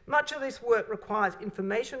 Much of this work requires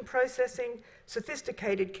information processing,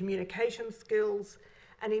 sophisticated communication skills,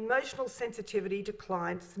 and emotional sensitivity to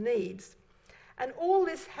clients' needs. And all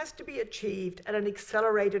this has to be achieved at an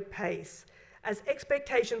accelerated pace, as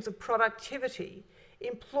expectations of productivity,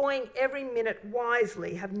 employing every minute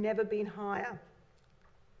wisely, have never been higher.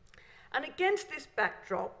 And against this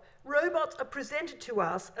backdrop, robots are presented to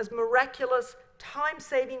us as miraculous,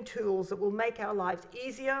 time-saving tools that will make our lives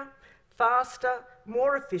easier, faster,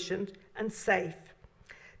 more efficient, and safe.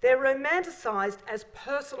 They're romanticised as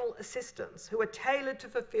personal assistants who are tailored to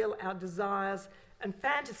fulfil our desires and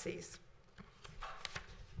fantasies.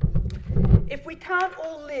 If we can't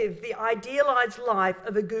all live the idealised life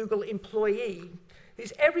of a Google employee,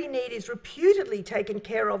 whose every need is reputedly taken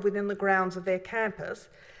care of within the grounds of their campus,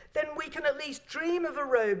 then we can at least dream of a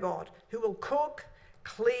robot who will cook,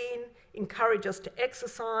 clean, encourage us to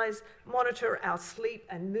exercise, monitor our sleep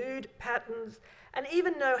and mood patterns, and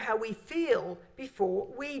even know how we feel before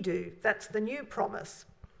we do. That's the new promise.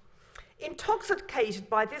 Intoxicated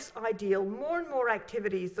by this ideal, more and more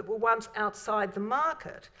activities that were once outside the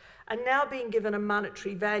market are now being given a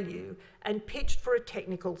monetary value and pitched for a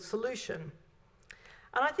technical solution.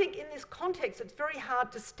 And I think in this context, it's very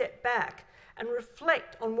hard to step back and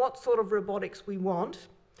reflect on what sort of robotics we want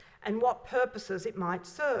and what purposes it might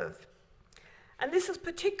serve. And this is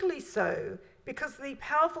particularly so because the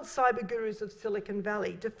powerful cyber gurus of Silicon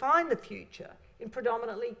Valley define the future in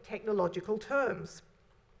predominantly technological terms.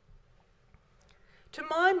 To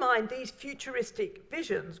my mind, these futuristic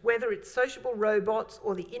visions, whether it's sociable robots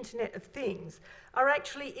or the Internet of Things, are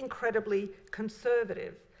actually incredibly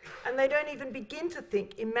conservative, and they don't even begin to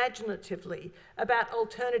think imaginatively about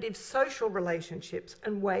alternative social relationships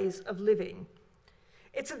and ways of living.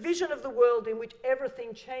 It's a vision of the world in which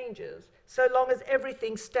everything changes, so long as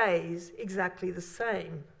everything stays exactly the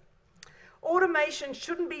same. Automation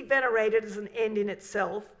shouldn't be venerated as an end in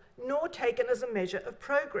itself, nor taken as a measure of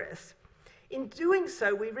progress. In doing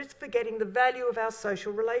so, we risk forgetting the value of our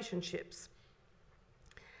social relationships.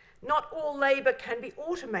 Not all labour can be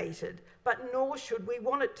automated, but nor should we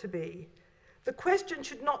want it to be. The question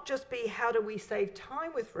should not just be how do we save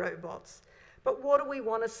time with robots, but what do we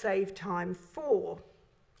want to save time for?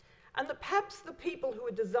 And that perhaps the people who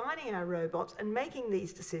are designing our robots and making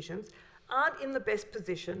these decisions aren't in the best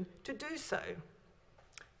position to do so.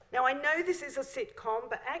 Now, I know this is a sitcom,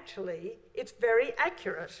 but actually it's very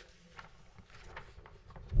accurate.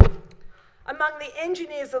 Among the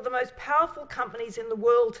engineers of the most powerful companies in the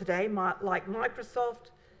world today, like Microsoft,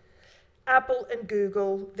 Apple and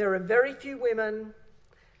Google, there are very few women,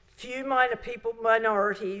 few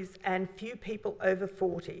minorities, and few people over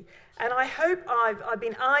 40. And I hope I've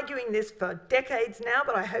been arguing this for decades now,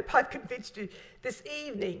 but I hope I've convinced you this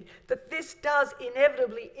evening that this does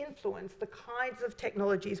inevitably influence the kinds of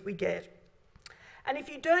technologies we get. And if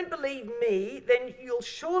you don't believe me, then you'll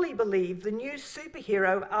surely believe the new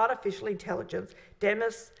superhero of artificial intelligence,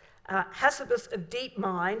 Demis Hassabis of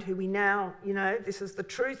DeepMind, who we now, this is the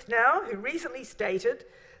truth now, who recently stated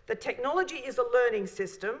that technology is a learning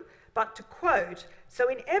system, but to quote, so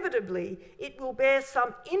inevitably it will bear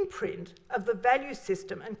some imprint of the value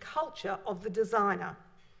system and culture of the designer.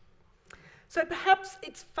 So perhaps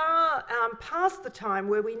it's far past the time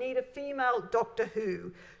where we need a female Doctor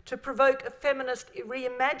Who to provoke a feminist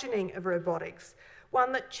reimagining of robotics,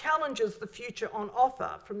 one that challenges the future on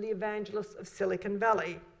offer from the evangelists of Silicon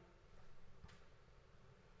Valley.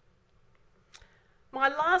 My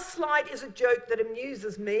last slide is a joke that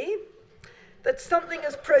amuses me, that something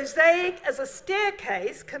as prosaic as a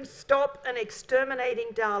staircase can stop an exterminating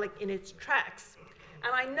Dalek in its tracks.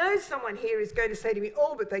 And I know someone here is going to say to me,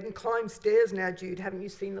 oh, but they can climb stairs now, Jude. Haven't you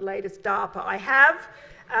seen the latest DARPA? I have.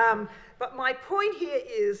 But my point here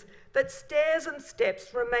is that stairs and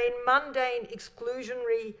steps remain mundane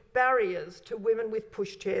exclusionary barriers to women with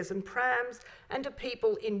pushchairs and prams and to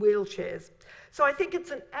people in wheelchairs. So I think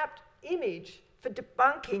it's an apt image for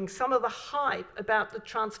debunking some of the hype about the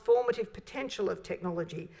transformative potential of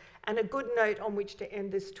technology, and a good note on which to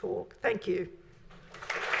end this talk. Thank you.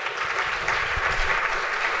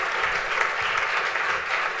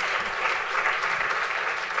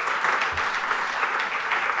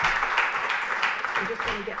 I'm just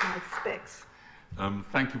going to get my specs.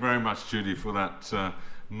 Thank you very much, Judy, for that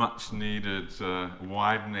much-needed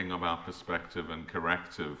widening of our perspective and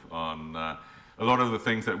corrective on a lot of the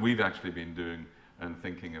things that we've actually been doing and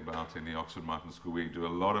thinking about in the Oxford Martin School. We do a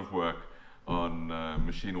lot of work on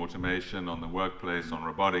machine automation, on the workplace, on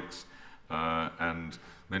robotics, and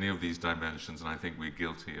many of these dimensions, and I think we're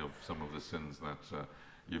guilty of some of the sins that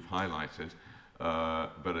you've highlighted.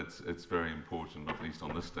 But it's very important, not least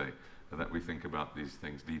on this day, that we think about these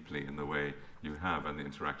things deeply in the way you have and the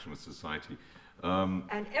interaction with society.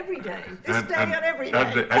 And every day, this day and every day.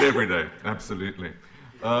 And every day, absolutely.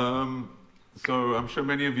 So I'm sure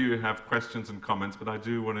many of you have questions and comments, but I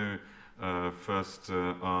do want to first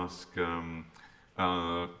ask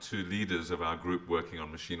two leaders of our group working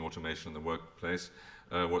on machine automation in the workplace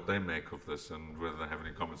what they make of this and whether they have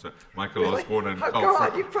any comments. So Michael Osborne and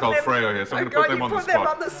Carl Freyo here, so I'm going to put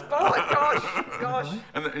them on the spot. You put them on the spot, gosh.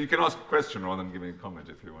 And you can ask a question rather than give me a comment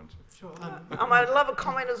if you want to. Sure. I might love a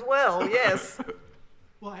comment as well, yes.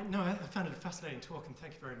 Well, I found it a fascinating talk, and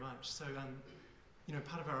thank you very much. So,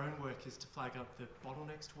 part of our own work is to flag up the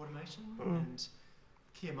bottlenecks to automation, and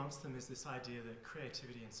key amongst them is this idea that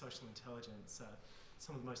creativity and social intelligence are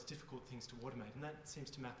some of the most difficult things to automate, and that seems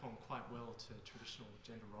to map on quite well to traditional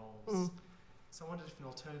gender roles. So I wondered if an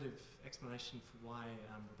alternative explanation for why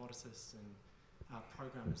roboticists and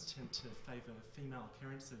programmers tend to favour female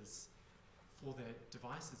appearances for their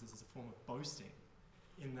devices is as a form of boasting,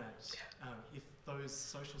 in that if those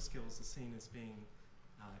social skills are seen as being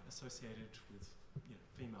associated with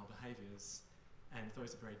female behaviours, and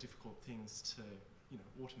those are very difficult things to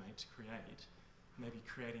automate, to create, maybe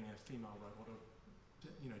creating a female robot or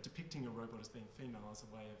depicting a robot as being female as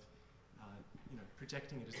a way of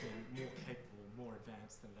projecting it as being more capable, more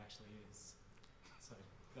advanced than it actually is. So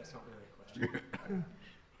that's not really a question.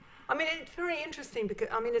 I mean, it's very interesting because,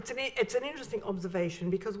 it's an interesting observation,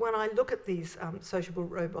 because when I look at these sociable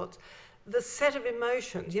robots, the set of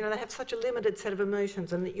emotions, they have such a limited set of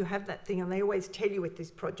emotions, and that you have that thing, and they always tell you with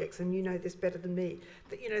these projects, and you know this better than me,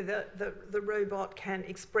 that, the robot can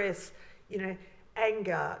express,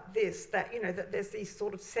 anger, this, that, that there's these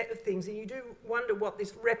sort of set of things, and you do wonder what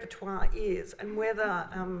this repertoire is, and whether,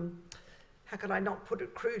 how could I not put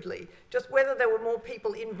it crudely, just whether there were more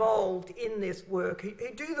people involved in this work who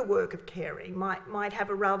do the work of caring, might have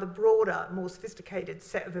a rather broader, more sophisticated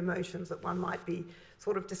set of emotions that one might be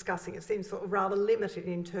sort of discussing. It seems sort of rather limited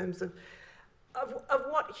in terms of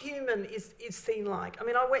what human is seen like. I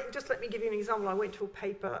mean, just let me give you an example. I went to a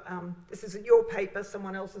paper, this isn't your paper,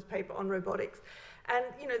 someone else's paper on robotics, and,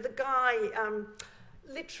 the guy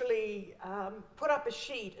literally put up a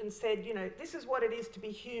sheet and said, this is what it is to be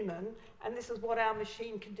human, and this is what our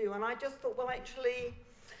machine can do. And I just thought, well, actually,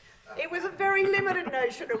 it was a very limited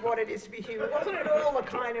notion of what it is to be human. It wasn't at all a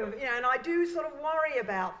kind of, and I do sort of worry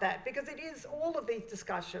about that, because it is all of these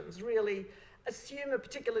discussions really assume a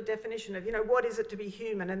particular definition of, what is it to be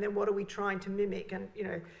human, and then what are we trying to mimic? And,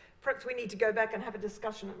 perhaps we need to go back and have a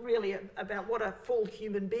discussion really about what a full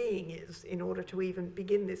human being is in order to even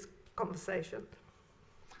begin this conversation.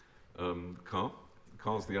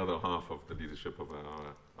 Carl's the other half of the leadership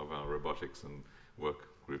of our robotics and work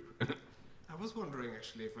group. I was wondering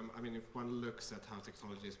actually if one looks at how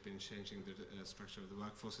technology has been changing the structure of the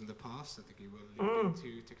workforce in the past. I think you were leading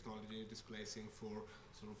to technology displacing for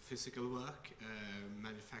sort of physical work,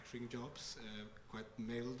 manufacturing jobs, quite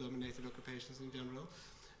male-dominated occupations in general,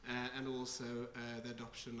 and also the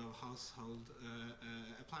adoption of household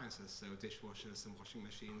appliances, so dishwashers and washing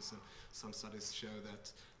machines. And some studies show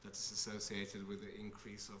that that's associated with the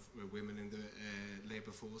increase of women in the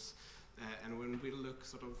labour force. And when we look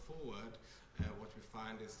sort of forward, what we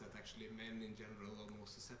find is that actually men in general are more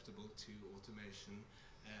susceptible to automation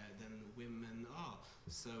than women are.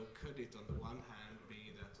 So could it on the one hand be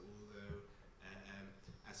that although,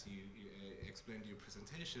 as you explained in your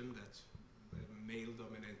presentation, that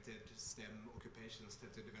male-dominated STEM occupations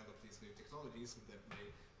tend to develop these new technologies, and that may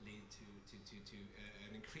lead to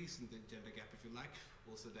an increase in the gender gap, if you like,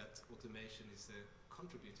 also that automation is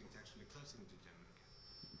contributing to actually closing the gender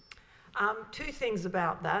gap? Two things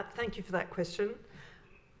about that. Thank you for that question.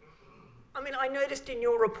 I noticed in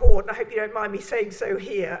your report, and I hope you don't mind me saying so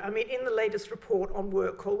here, in the latest report on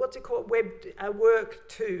work called, what's it called? Work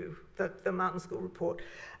 2, the Martin School report.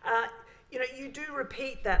 You do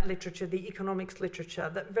repeat that literature, the economics literature,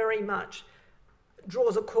 that very much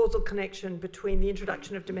draws a causal connection between the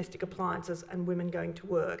introduction of domestic appliances and women going to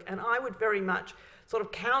work. And I would very much sort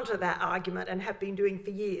of counter that argument, and have been doing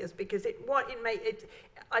for years, because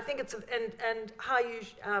I think it's, and how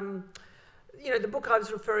you, the book I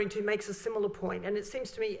was referring to makes a similar point, and it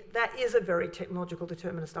seems to me that is a very technological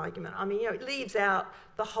determinist argument. It leaves out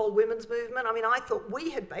the whole women's movement. I thought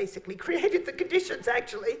we had basically created the conditions,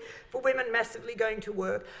 actually, for women massively going to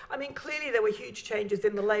work. Clearly there were huge changes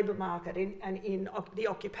in the labour market and in the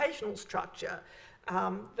occupational structure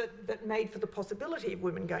that made for the possibility of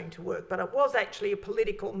women going to work, but it was actually a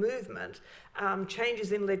political movement,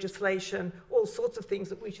 changes in legislation, all sorts of things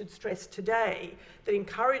that we should stress today that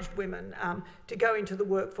encouraged women to go into the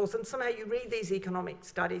workforce. And somehow you read these economic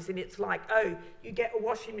studies and it's like, oh, you get a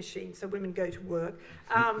washing machine so women go to work.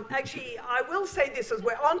 Actually, I will say this as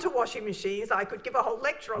we're onto washing machines. I could give a whole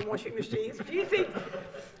lecture on washing machines. A few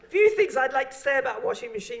things I'd like to say about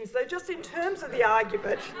washing machines, though, just in terms of the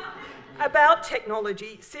argument about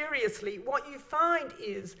technology. Seriously, what you find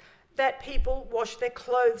is that people wash their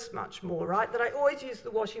clothes much more, right? That I always use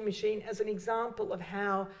the washing machine as an example of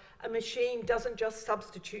how a machine doesn't just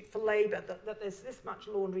substitute for labour, that there's this much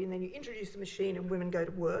laundry and then you introduce a machine and women go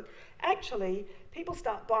to work. Actually, people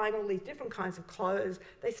start buying all these different kinds of clothes.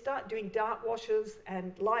 They start doing dark washers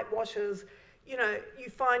and light washers. You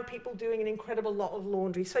find people doing an incredible lot of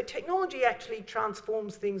laundry. So technology actually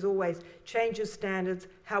transforms things always, changes standards,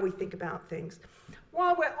 how we think about things.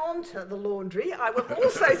 While we're on to the laundry, I will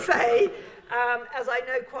also say, as I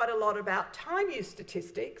know quite a lot about time use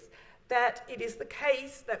statistics, that it is the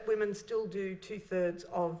case that women still do 2/3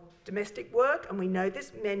 of domestic work, and we know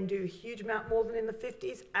this. Men do a huge amount more than in the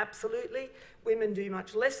 50s, absolutely. Women do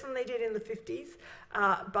much less than they did in the 50s,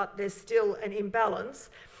 but there's still an imbalance.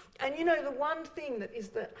 And the one thing that is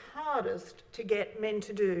the hardest to get men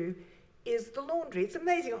to do is the laundry. It's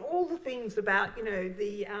amazing, all the things about,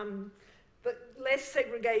 the less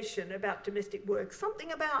segregation about domestic work,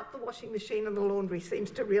 something about the washing machine and the laundry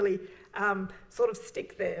seems to really sort of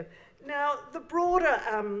stick there. Now, the broader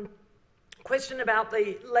question about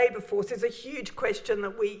the labour force is a huge question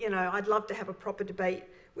that I'd love to have a proper debate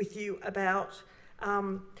with you about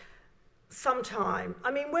sometime.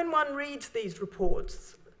 When one reads these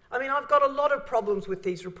reports, I've got a lot of problems with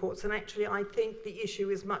these reports, and actually I think the issue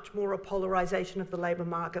is much more a polarisation of the labour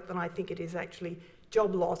market than I think it is actually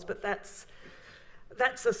job loss, but that's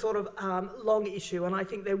a sort of long issue, and I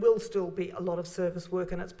think there will still be a lot of service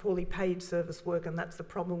work, and it's poorly paid service work, and that's the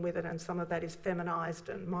problem with it, and some of that is feminised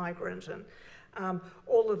and migrant and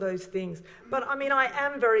all of those things. But I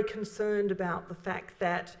am very concerned about the fact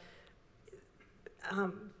that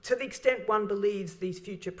to the extent one believes these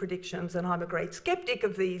future predictions, and I'm a great sceptic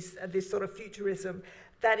of this sort of futurism,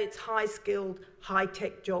 that it's high-skilled,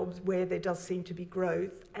 high-tech jobs where there does seem to be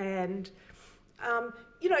growth. And,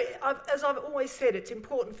 as I've always said, it's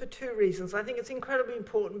important for two reasons. I think it's incredibly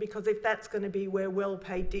important because if that's going to be where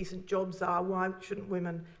well-paid, decent jobs are, why shouldn't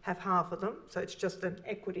women have half of them? So it's just an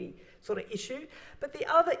equity sort of issue. But the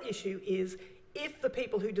other issue is, if the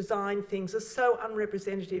people who design things are so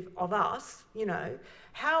unrepresentative of us,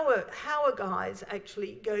 how are guys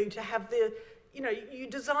actually going to have the you know, you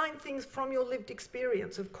design things from your lived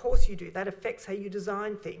experience. Of course you do. That affects how you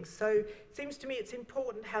design things. So it seems to me it's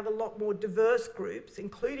important to have a lot more diverse groups,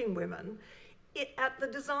 including women, at the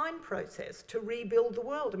design process to rebuild the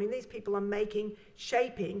world. I mean, these people are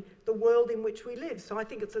shaping the world in which we live. So I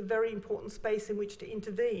think it's a very important space in which to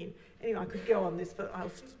intervene. Anyway, I could go on this, but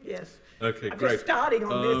yes. Okay, I'm great. just starting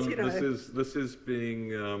on this, you know. This is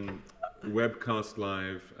being webcast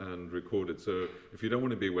live and recorded. So if you don't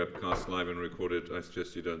want to be webcast live and recorded, I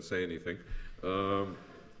suggest you don't say anything.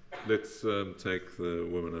 Let's take the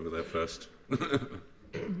woman over there first.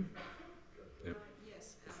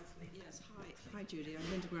 Hi Judy,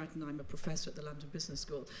 I'm Linda Grattan, I'm a professor at the London Business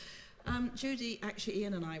School. Judy, actually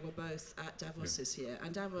Ian and I were both at Davos this year,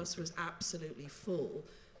 and Davos was absolutely full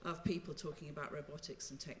of people talking about robotics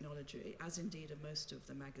and technology, as indeed are most of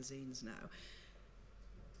the magazines now.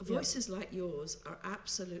 Voices like yours are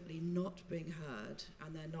absolutely not being heard,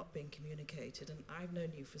 and they're not being communicated, and I've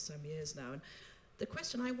known you for some years now, and the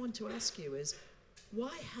question I want to ask you is,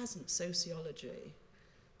 why hasn't sociology,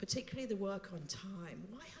 particularly the work on time,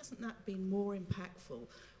 why hasn't that been more impactful?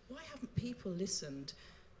 Why haven't people listened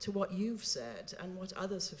to what you've said and what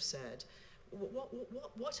others have said?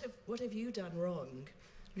 What have you done wrong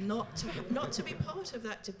not to be part of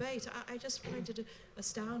that debate? I just find it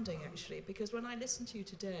astounding, actually, because when I listen to you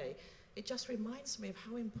today, it just reminds me of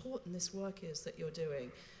how important this work is that you're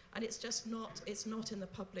doing. And it's just not in the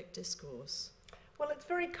public discourse. Well, it's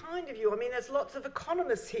very kind of you. I mean, there's lots of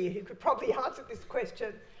economists here who could probably answer this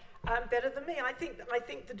question better than me. I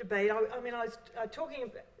think the debate. I mean, I was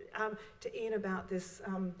talking to Ian about this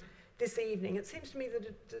this evening. It seems to me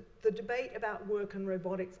that the debate about work and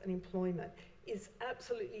robotics and employment is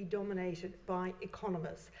absolutely dominated by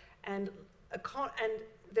economists, and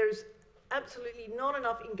there's absolutely not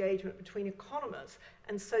enough engagement between economists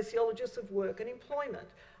and sociologists of work and employment.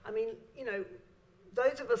 I mean, you know,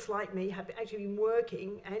 those of us like me have actually been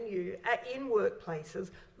working, and you, in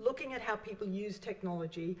workplaces, looking at how people use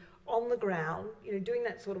technology on the ground, you know, doing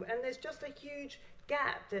that sort of, and there's just a huge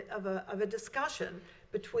gap of a discussion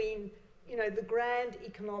between, you know, the grand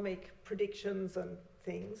economic predictions and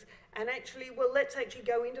things, and actually, well, let's actually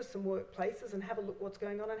go into some workplaces and have a look what's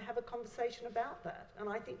going on and have a conversation about that. And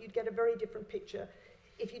I think you'd get a very different picture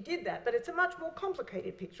if you did that, but it's a much more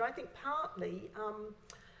complicated picture. I think partly,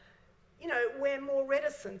 you know, we're more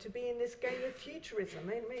reticent to be in this game of futurism.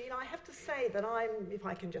 I mean, I have to say that if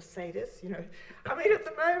I can just say this, you know, I mean, at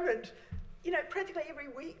the moment, you know, practically every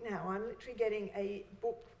week now, I'm literally getting a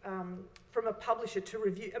book from a publisher to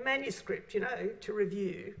review, a manuscript, you know, to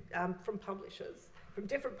review from publishers, from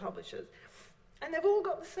different publishers. And they've all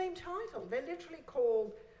got the same title. They're literally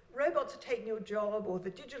called Robots Are Taking Your Job, or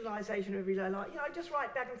The Digitalisation of Everyday Life. You know, I just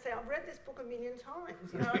write back and say, I've read this book 1,000,000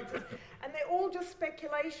 times, you know, and they're all just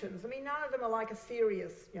speculations. I mean, none of them are like a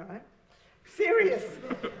serious, you know, serious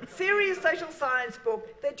social science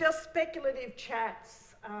book. They're just speculative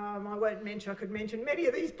chats. I could mention many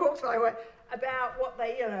of these books, by the way, about what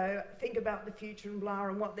they, you know, think about the future and blah,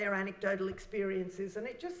 and what their anecdotal experience is. And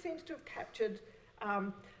it just seems to have captured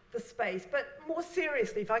the space. But more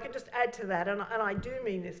seriously, if I could just add to that, and I do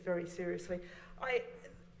mean this very seriously,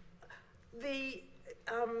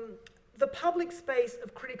 the public space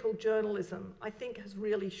of critical journalism, I think, has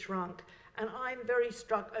really shrunk. And I'm very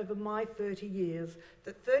struck over my 30 years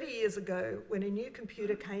that 30 years ago, when a new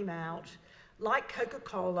computer came out, like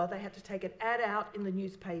Coca-Cola, they had to take an ad out in the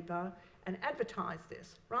newspaper and advertise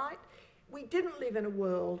this, right? We didn't live in a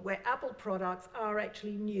world where Apple products are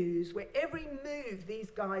actually news, where every move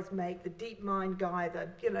these guys make, the DeepMind guy,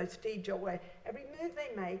 Steve Jobs, where every move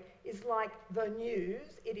they make is like the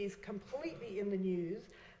news. It is completely in the news,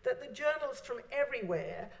 that the journalists from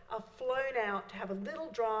everywhere are flown out to have a little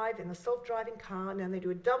drive in the self-driving car, and then they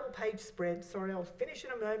do a double-page spread. Sorry, I'll finish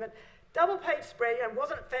in a moment. Double-page spread, and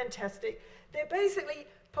wasn't it fantastic? They're basically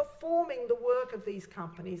performing the work of these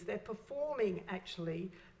companies. They're performing,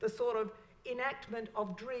 actually, the sort of enactment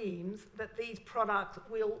of dreams that these products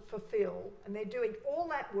will fulfill. And they're doing all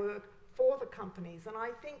that work for the companies. And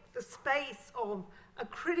I think the space of a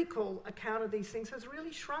critical account of these things has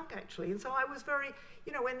really shrunk, actually. And so I was very,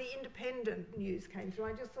 you know, when the independent news came through,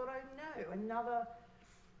 I just thought, oh no, another,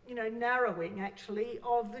 you know, narrowing, actually,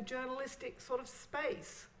 of the journalistic sort of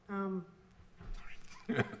space.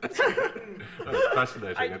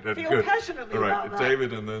 Fascinating. I feel passionately about that.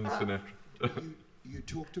 David and then Sinatra. You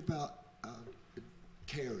talked about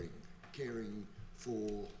caring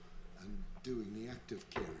for and doing the act of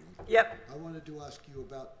caring. Yep. I wanted to ask you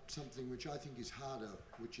about something which I think is harder,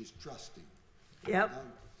 which is trusting. Yep.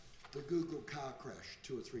 The Google car crash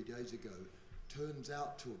 2 or 3 days ago turns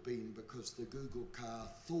out to have been because the Google car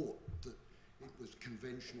thought that it was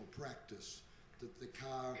conventional practice that the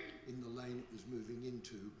car in the lane it was moving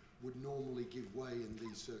into would normally give way in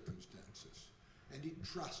these circumstances. And it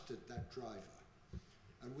trusted that driver.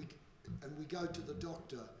 And we go to the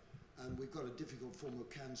doctor and we've got a difficult form of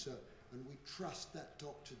cancer and we trust that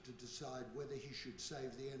doctor to decide whether he should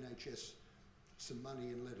save the NHS some money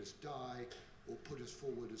and let us die or put us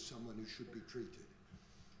forward as someone who should be treated.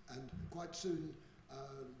 And quite soon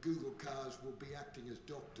Google cars will be acting as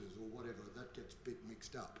doctors or whatever. That gets a bit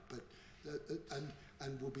mixed up. But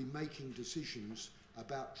and we'll be making decisions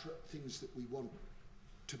about things that we want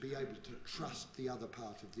to be able to trust the other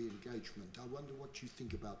part of the engagement. I wonder what you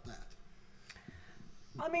think about that.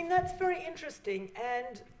 I mean, that's very interesting,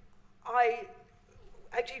 and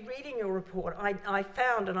actually reading your report, I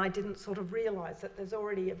found, and I didn't sort of realise that there's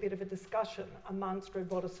already a bit of a discussion amongst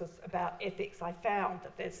roboticists about ethics. I found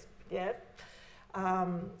that there's, yeah,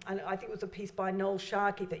 and I think it was a piece by Noel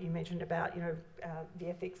Sharkey that you mentioned about, you know, the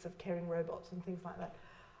ethics of caring robots and things like that.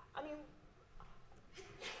 I mean,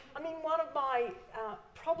 one of my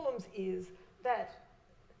problems is that,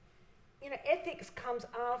 you know, ethics comes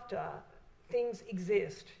after things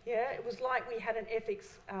exist. Yeah, it was like we had an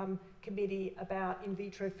ethics committee about in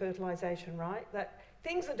vitro fertilization, right? That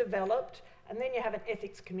things are developed, and then you have an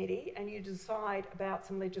ethics committee, and you decide about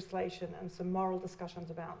some legislation and some moral discussions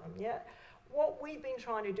about them. Yeah. What we've been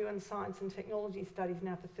trying to do in science and technology studies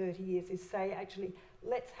now for 30 years is say, actually,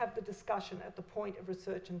 let's have the discussion at the point of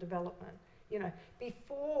research and development. You know,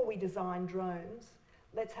 before we design drones,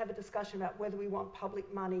 let's have a discussion about whether we want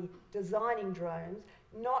public money designing drones,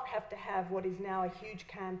 not have to have what is now a huge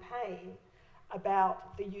campaign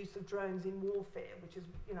about the use of drones in warfare, which is,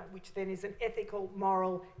 you know, which then is an ethical,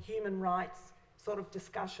 moral, human rights sort of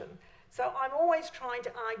discussion. So I'm always trying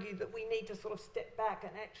to argue that we need to sort of step back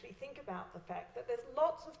and actually think about the fact that there's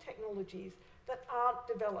lots of technologies that aren't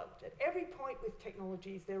developed. At every point with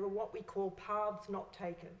technologies, there are what we call paths not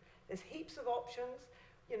taken. There's heaps of options.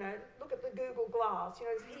 You know, look at the Google Glass.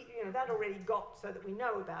 You know, that already got so that we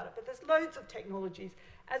know about it. But there's loads of technologies.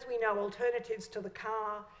 As we know, alternatives to the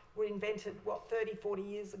car were invented, what, 30, 40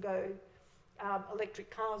 years ago.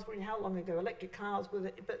 Electric cars were in how long ago? Electric cars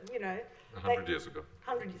were, but you know. 100 years ago.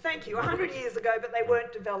 Thank you, 100 years ago, but they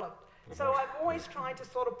weren't developed. So I'm always trying to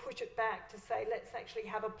sort of push it back to say, let's actually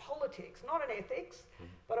have a politics, not an ethics,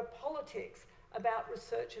 but a politics about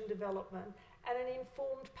research and development and an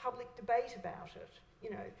informed public debate about it,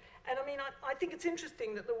 you know. And I mean, I think it's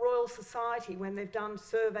interesting that the Royal Society, when they've done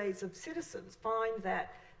surveys of citizens, find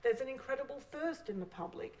that there's an incredible thirst in the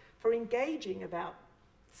public for engaging about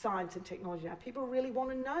science and technology. Now, people really want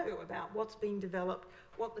to know about what's being developed,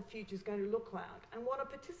 what the future's going to look like, and want to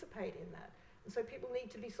participate in that. And so people need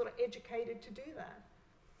to be sort of educated to do that.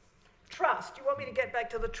 Trust. You want me to get back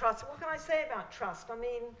to the trust? What can I say about trust? I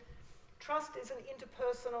mean, trust is an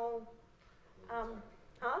interpersonal,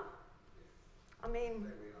 I mean,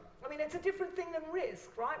 it's a different thing than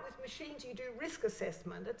risk, right? With machines, you do risk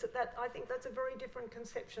assessment. I think that's a very different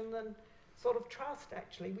conception than sort of trust,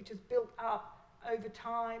 actually, which is built up over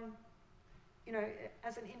time, you know,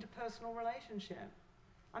 as an interpersonal relationship.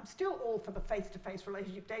 I'm still all for the face-to-face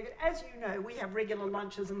relationship, David. As you know, we have regular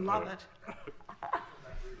lunches and love it.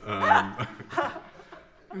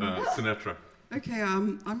 Sinatra. Okay,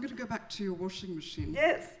 I'm going to go back to your washing machine.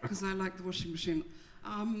 Yes. Because I like the washing machine.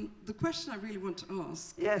 The question I really want to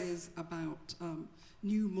ask is about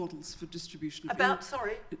new models for distribution of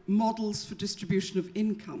models for distribution of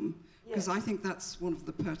income, because I think that's one of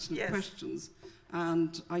the pertinent questions.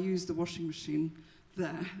 And I use the washing machine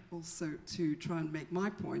there also to try and make my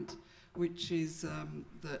point, which is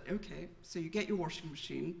that, okay, so you get your washing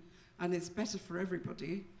machine and it's better for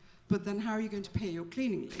everybody, but then how are you going to pay your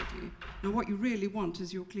cleaning lady? Now, what you really want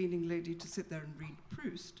is your cleaning lady to sit there and read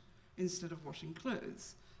Proust instead of washing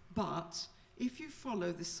clothes. But if you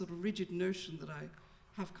follow this sort of rigid notion that I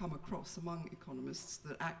have come across among economists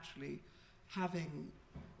that actually having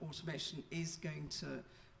automation is going to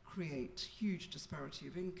create huge disparity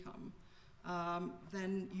of income,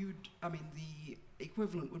 then the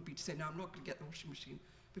equivalent would be to say, no, I'm not going to get the washing machine,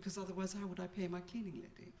 because otherwise how would I pay my cleaning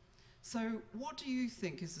lady? So what do you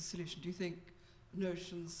think is the solution? Do you think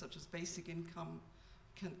notions such as basic income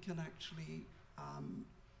can actually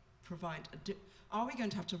provide are we going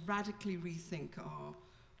to have to radically rethink our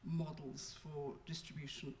models for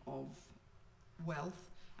distribution of wealth,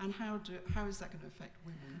 and how is that going to affect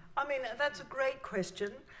women? I mean, that's a great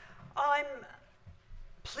question. I'm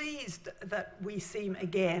pleased that we seem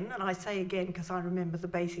again, and I say again because I remember the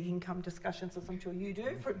basic income discussions, as I'm sure you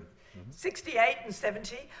do, from 68 and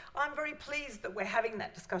 70. I'm very pleased that we're having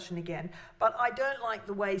that discussion again, but I don't like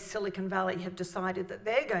the way Silicon Valley have decided that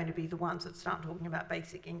they're going to be the ones that start talking about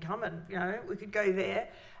basic income, and we could go there.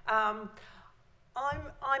 I'm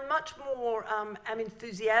much more am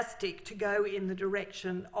enthusiastic to go in the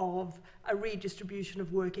direction of a redistribution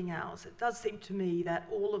of working hours. It does seem to me that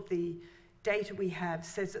all of the data we have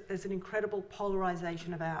says that there's an incredible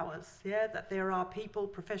polarization of hours, that there are people,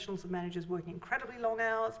 professionals and managers working incredibly long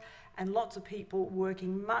hours and lots of people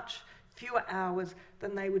working much fewer hours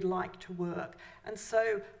than they would like to work. And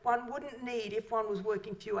so one wouldn't need, if one was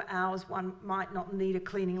working fewer hours, one might not need a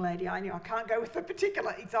cleaning lady. I can't go with a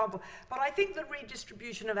particular example, but I think the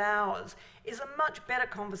redistribution of hours is a much better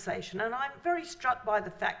conversation. And I'm very struck by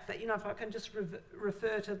the fact that, if I can just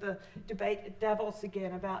refer to the debate at Davos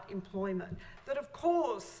again about employment, that of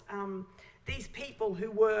course these people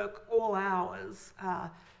who work all hours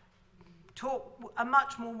are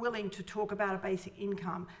much more willing to talk about a basic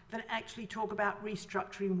income than actually talk about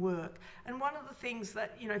restructuring work. And one of the things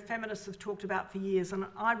that, feminists have talked about for years, and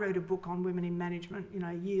I wrote a book on women in management,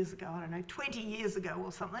 years ago, 20 years ago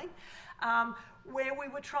or something, where we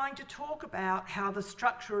were trying to talk about how the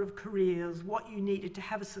structure of careers, what you needed to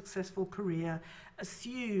have a successful career,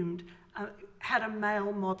 assumed had a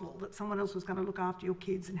male model, that someone else was going to look after your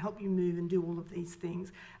kids and help you move and do all of these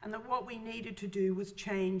things, and that what we needed to do was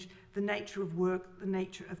change the nature of work, the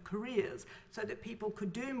nature of careers, so that people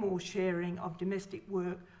could do more sharing of domestic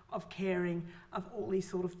work, of caring, of all these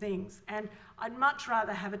sort of things. And I'd much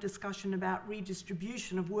rather have a discussion about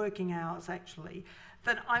redistribution of working hours, actually,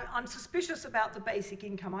 than I'm suspicious about the basic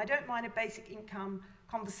income. I don't mind a basic income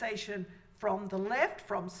conversation from the left,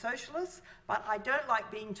 from socialists, but I don't like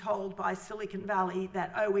being told by Silicon Valley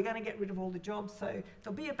that, we're going to get rid of all the jobs, so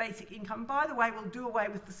there'll be a basic income. By the way, we'll do away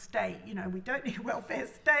with the state. We don't need a welfare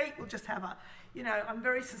state, we'll just have a, I'm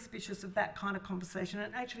very suspicious of that kind of conversation.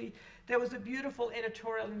 And actually, there was a beautiful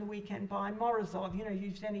editorial in the weekend by Morozov,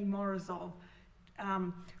 Evgeny Morozov,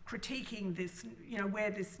 critiquing this, where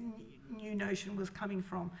this new notion was coming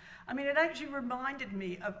from. I mean, it actually reminded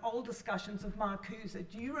me of old discussions of Marcuse.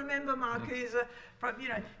 Do you remember Marcuse from,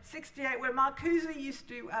 68, where Marcuse used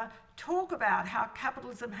to talk about how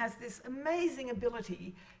capitalism has this amazing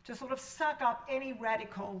ability to sort of suck up any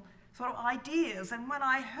radical sort of ideas. And when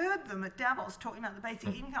I heard them at Davos talking about the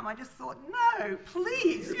basic income, I just thought, no,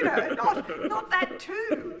 please, not that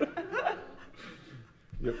too.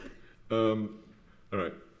 Yep. All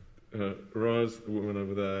right. Roz, the woman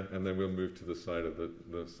over there, and then we'll move to the side of the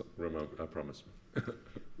room, I promise.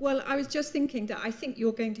 Well, I was just thinking that I think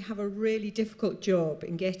you're going to have a really difficult job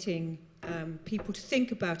in getting people to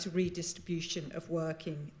think about a redistribution of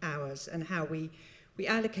working hours and how we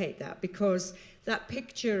allocate that, because that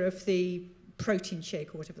picture of the protein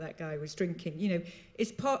shake or whatever that guy was drinking,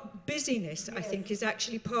 is part busyness. Yes. I think is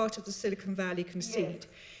actually part of the Silicon Valley conceit. Yes.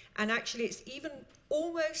 And actually it's even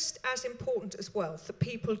almost as important as wealth, that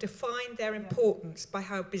people define their importance by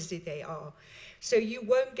how busy they are. So you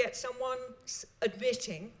won't get someone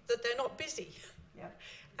admitting that they're not busy. Yeah.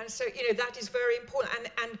 And so, that is very important.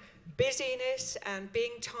 And busyness and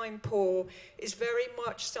being time poor is very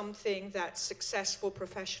much something that successful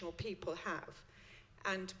professional people have.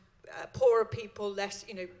 And poorer people, less,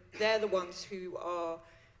 they're the ones who are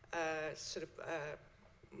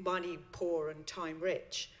money poor and time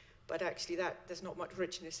rich. But actually there's not much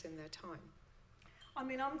richness in their time. I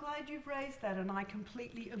mean, I'm glad you've raised that, and I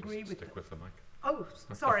completely agree with it. Stick with the mic. Oh,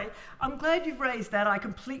 sorry. I'm glad you've raised that. I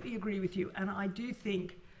completely agree with you, and I do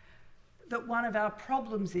think that one of our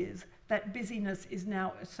problems is that busyness is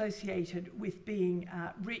now associated with being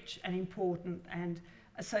rich and important and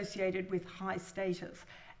associated with high status.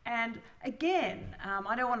 And again,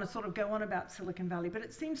 I don't want to sort of go on about Silicon Valley, but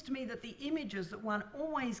it seems to me that the images that one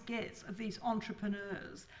always gets of these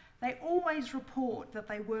entrepreneurs, they always report that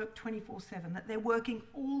they work 24/7, that they're working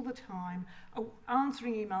all the time,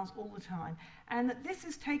 answering emails all the time, and that this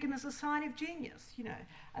is taken as a sign of genius,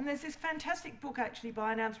 And there's this fantastic book actually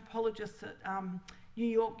by an anthropologist at New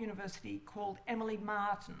York University called Emily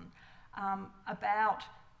Martin about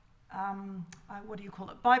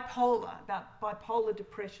bipolar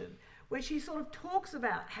depression, where she sort of talks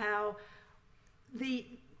about how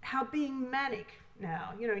being manic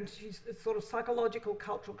now, she's a sort of psychological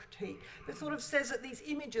cultural critique, but sort of says that these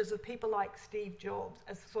images of people like Steve Jobs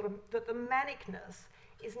as sort of, that the manicness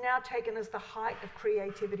is now taken as the height of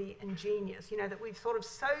creativity and genius, that we've sort of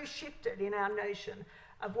so shifted in our notion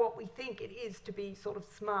of what we think it is to be sort of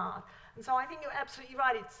smart. And so I think you're absolutely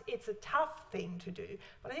right, it's a tough thing to do,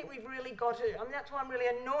 but I think we've really got to, that's why I'm really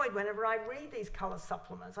annoyed whenever I read these colour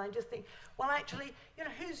supplements. I just think, well actually,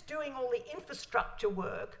 who's doing all the infrastructure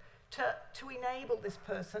work to enable this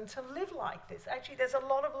person to live like this. Actually, there's a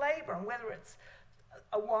lot of labour, and whether it's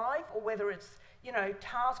a wife or whether it's, you know,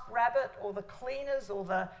 TaskRabbit or the cleaners or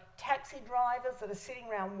the taxi drivers that are sitting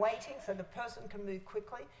around waiting so the person can move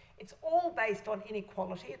quickly, it's all based on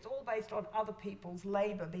inequality. It's all based on other people's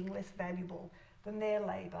labour being less valuable than their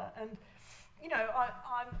labour. And, you know,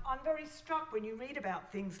 I'm very struck when you read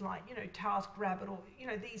about things like, you know, TaskRabbit or, you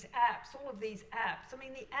know, these apps, all of these apps. I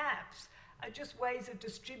mean, the apps are just ways of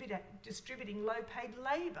distributing low-paid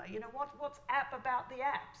labour. You know, what's app about the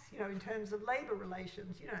apps, you know, in terms of labour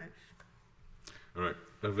relations, you know. All right,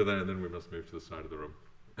 over there, and then we must move to the side of the room.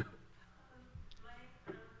 An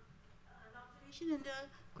observation and a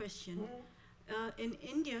question. In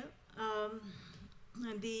India,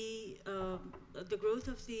 the growth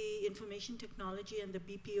of the information technology and the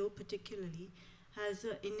BPO particularly has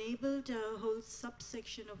enabled a whole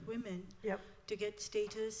subsection of women to get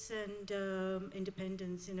status and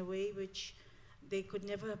independence in a way which they could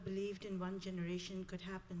never have believed in one generation could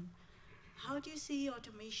happen. How do you see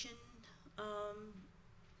automation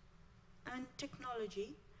and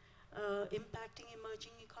technology impacting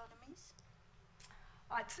emerging economies?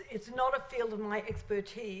 It's not a field of my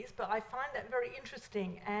expertise, but I find that very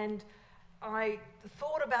interesting. And I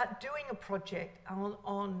thought about doing a project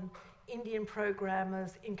on Indian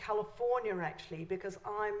programmers in California, actually, because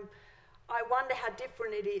I wonder how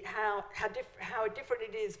different it is, how different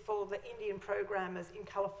it is for the Indian programmers in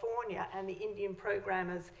California and the Indian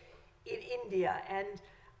programmers in India. And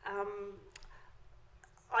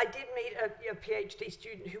I did meet a PhD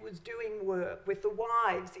student who was doing work with the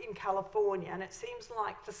wives in California, and it seems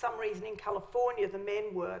like for some reason in California the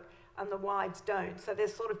men work and the wives don't. So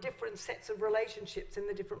there's sort of different sets of relationships in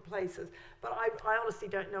the different places. But I honestly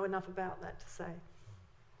don't know enough about that to say.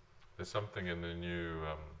 There's something in the new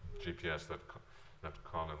GPS that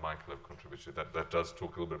Con and Michael have contributed that does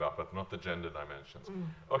talk a little bit about, but not the gender dimensions.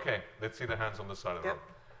 Okay, let's see the hands on the side of the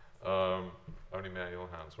room. Only male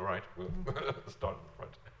hands. All right, we'll start in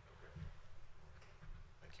front.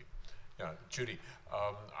 Thank you. Yeah, Judy,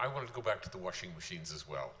 I wanted to go back to the washing machines as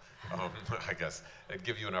well, I guess, and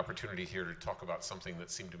give you an opportunity here to talk about something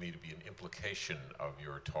that seemed to me to be an implication of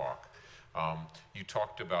your talk. You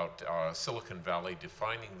talked about Silicon Valley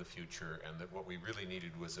defining the future, and that what we really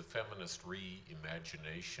needed was a feminist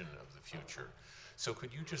reimagination of the future. So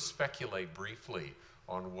could you just speculate briefly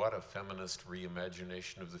on what a feminist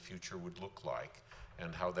reimagination of the future would look like,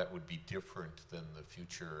 and how that would be different than the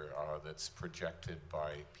future that's projected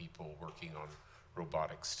by people working on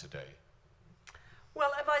robotics today? Well,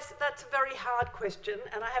 that's a very hard question,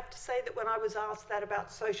 and I have to say that when I was asked that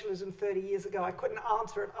about socialism 30 years ago, I couldn't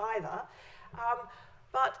answer it either.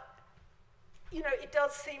 But, you know, it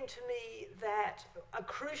does seem to me that a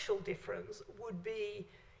crucial difference would be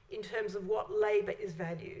in terms of what labour is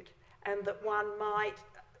valued, and that one might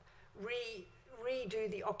redo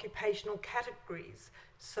the occupational categories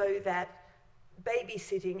so that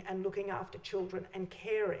babysitting and looking after children and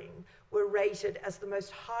caring were rated as the most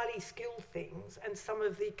highly skilled things, and some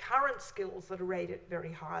of the current skills that are rated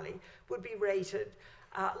very highly would be rated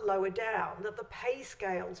lower down, that the pay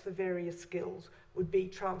scales for various skills would be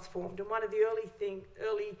transformed. And one of the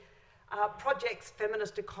early projects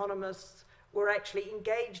feminist economists were actually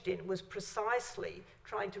engaged in was precisely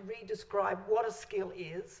trying to redescribe what a skill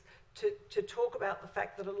is, to talk about the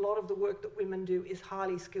fact that a lot of the work that women do is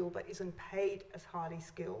highly skilled but isn't paid as highly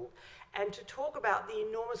skilled, and to talk about the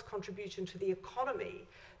enormous contribution to the economy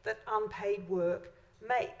that unpaid work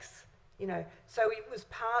makes. You know, so it was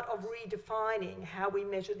part of redefining how we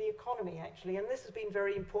measure the economy, actually, and this has been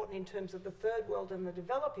very important in terms of the third world and the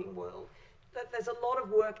developing world, that there's a lot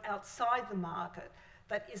of work outside the market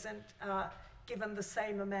that isn't given the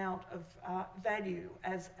same amount of value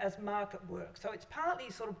as market work. So it's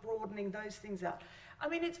partly sort of broadening those things out. I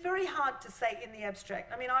mean, it's very hard to say in the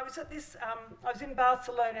abstract. I mean, I was at this, I was in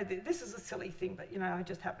Barcelona. This is a silly thing, but, you know, I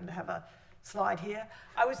just happen to have a slide here.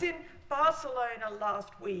 I was in Barcelona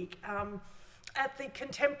last week at the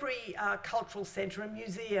Contemporary Cultural Centre, a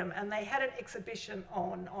museum, and they had an exhibition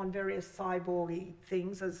on various cyborgy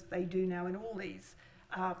things, as they do now in all these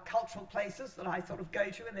cultural places that I sort of go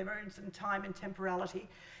to, and they're very interested in time and temporality.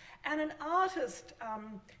 And an artist,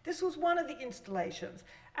 this was one of the installations,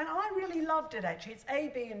 and I really loved it, actually. It's A,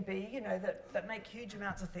 B, and B, you know, that make huge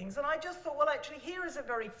amounts of things. And I just thought, well, actually, here is a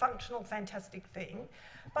very functional, fantastic thing,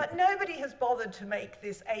 but nobody has bothered to make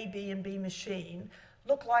this A, B, and B machine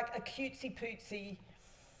look like a cutesy-pootsy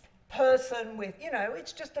person with, you know,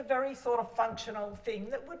 it's just a very sort of functional thing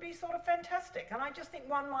that would be sort of fantastic. And I just think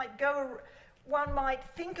one might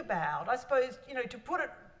think about, I suppose, you know, to put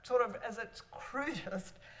it sort of as its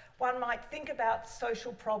crudest, one might think about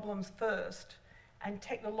social problems first and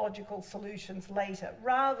technological solutions later,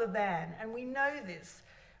 rather than, and we know this,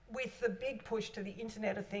 with the big push to the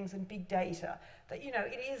Internet of Things and big data, that, you know,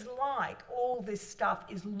 it is like all this stuff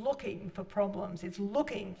is looking for problems, it's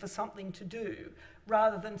looking for something to do,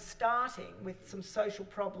 rather than starting with some social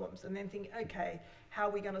problems and then thinking, okay, how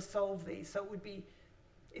are we going to solve these? So it would be,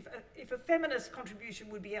 if a feminist contribution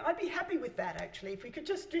would be, I'd be happy with that actually. If we could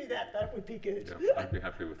just do that, that would be good. Yeah, I'd be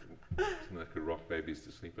happy with something that could rock babies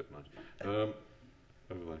to sleep at night.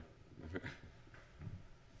 Over there.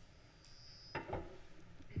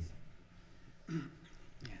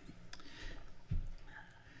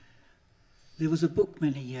 There was a book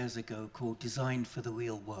many years ago called Design for the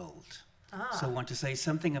Real World. So I want to say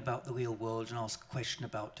something about the real world and ask a question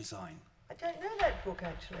about design. I don't know that book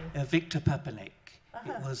actually. Victor Papanek.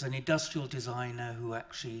 It was an industrial designer who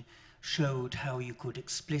actually showed how you could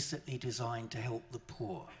explicitly design to help the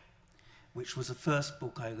poor, which was the first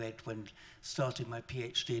book I read when starting my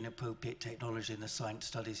PhD in appropriate technology in the Science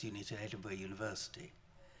Studies Unit at Edinburgh University.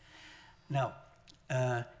 Now,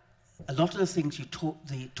 a lot of the things you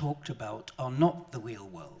talked about are not the real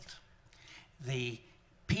world. The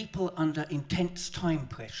people under intense time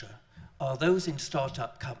pressure are those in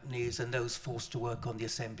startup companies and those forced to work on the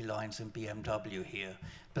assembly lines in BMW here,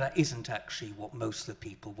 but that isn't actually what most of the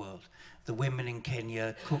people were. The women in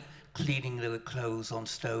Kenya cleaning their clothes on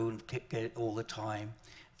stone all the time,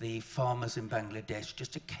 the farmers in Bangladesh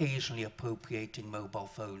just occasionally appropriating mobile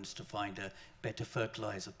phones to find a better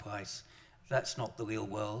fertilizer price. That's not the real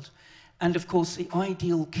world. And of course, the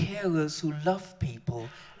ideal carers who love people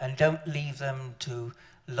and don't leave them to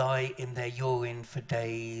lie in their urine for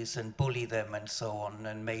days and bully them and so on,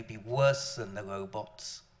 and maybe worse than the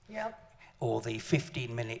robots. Yep. Or the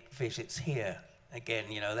 15-minute visits here. Again,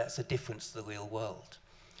 you know, that's a difference to the real world.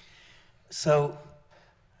 So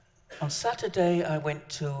on Saturday, I went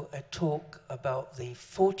to a talk about the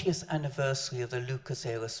 40th anniversary of the Lucas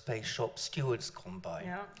Aerospace Shop Stewards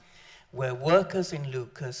Combine, where workers in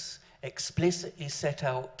Lucas explicitly set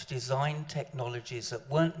out to design technologies that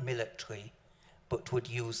weren't military, but would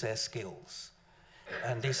use their skills.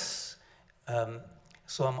 And this, the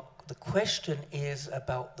question is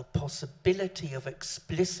about the possibility of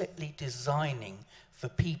explicitly designing for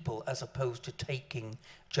people as opposed to taking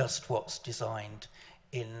just what's designed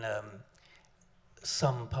in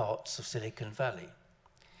some parts of Silicon Valley.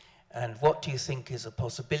 And what do you think is a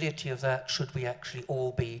possibility of that? Should we actually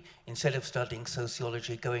all be, instead of studying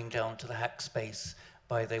sociology, going down to the hack space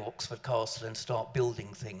by the Oxford Castle and start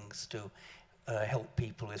building things to help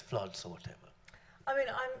people with floods or whatever?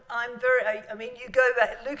 I mean, you go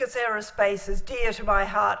back, Lucas Aerospace is dear to my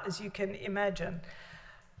heart, as you can imagine.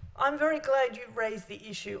 I'm very glad you raised the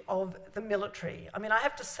issue of the military. I mean, I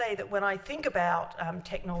have to say that when I think about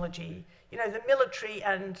technology, you know, the military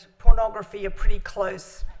and pornography are pretty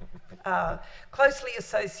closely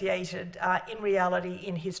associated in reality,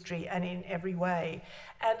 in history, and in every way.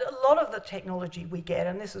 And a lot of the technology we get,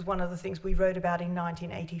 and this is one of the things we wrote about in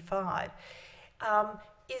 1985,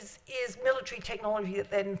 is military technology that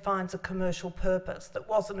then finds a commercial purpose, that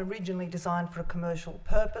wasn't originally designed for a commercial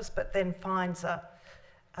purpose, but then finds an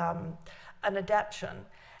adaptation.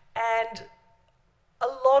 And a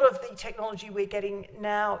lot of the technology we're getting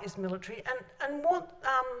now is military. And what,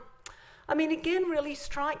 I mean, again, really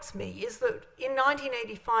strikes me is that in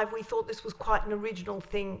 1985, we thought this was quite an original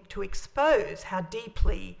thing to expose how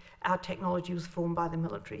deeply our technology was formed by the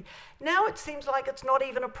military. Now it seems like it's not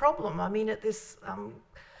even a problem. I mean, at this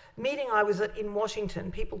meeting I was at in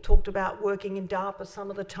Washington, people talked about working in DARPA some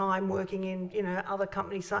of the time, working in, you know, other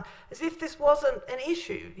companies, as if this wasn't an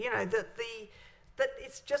issue, you know, that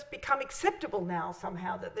it's just become acceptable now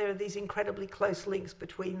somehow that there are these incredibly close links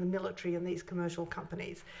between the military and these commercial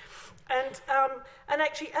companies. And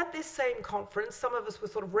actually at this same conference, some of us were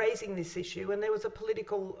sort of raising this issue, and there was a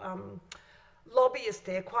political lobbyist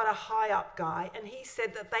there, quite a high up guy, and he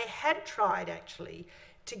said that they had tried actually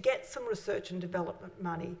to get some research and development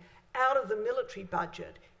money out of the military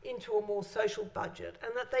budget into a more social budget,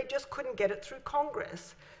 and that they just couldn't get it through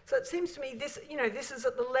Congress. So it seems to me this, you know, this is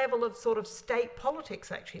at the level of sort of state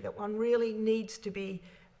politics actually, that one really needs to be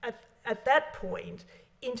at that point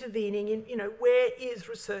intervening in, you know, where is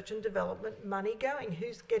research and development money going?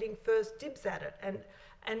 Who's getting first dibs at it?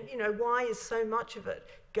 And you know, why is so much of it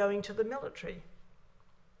going to the military?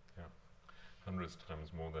 Yeah, 100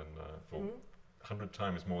 times more than 100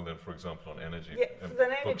 times more than, for example, on energy. Yeah, than for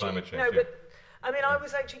energy. climate change. No, but I mean, I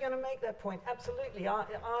was actually going to make that point. Absolutely,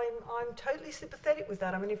 I'm totally sympathetic with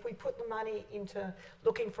that. I mean, if we put the money into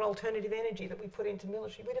looking for alternative energy that we put into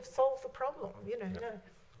military, we'd have solved the problem. You know.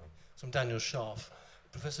 So I'm Daniel Scharf.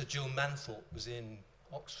 Professor Jill Manthorpe was in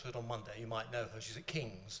Oxford on Monday. You might know her. She's at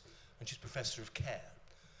King's, and she's Professor of Care.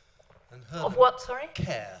 And her of what, sorry?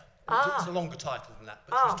 Care. It's a longer title than that,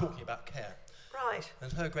 but she's talking about care. Right.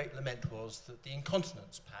 And her great lament was that the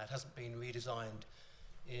incontinence pad hasn't been redesigned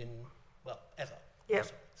in, well, ever.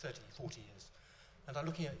 Yep. 30, 40 years. And I'm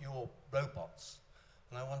looking at your robots,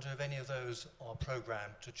 and I wonder if any of those are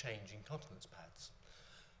programmed to change incontinence pads.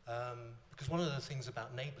 Because one of the things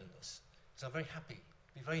about neighbourliness is I'm very happy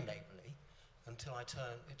to be very neighbourly until it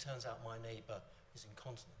turns out my neighbour is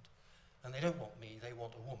incontinent. And they don't want me, they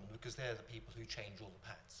want a woman, because they're the people who change all the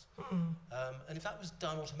pads. And if that was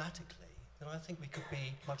done automatically, then I think we could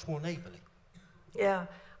be much more neighbourly. Yeah,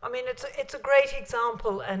 I mean, it's a great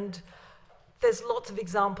example, and there's lots of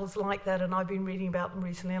examples like that, and I've been reading about them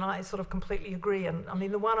recently, and I sort of completely agree. And I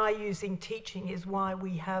mean, the one I use in teaching is why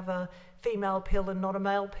we have a female pill and not a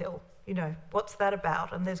male pill. You know, what's that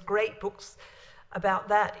about? And there's great books about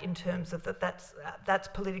that in terms of that's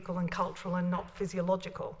political and cultural and not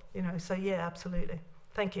physiological. You know, so yeah, absolutely.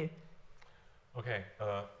 Thank you. Okay,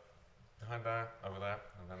 behind there, over there,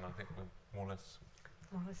 and then I think we're more or less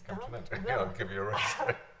come to that. Yeah, I'll give you a rest.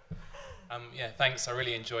 Yeah, thanks. I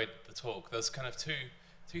really enjoyed the talk. There's kind of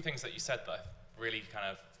two things that you said that I really kind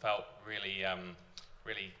of felt really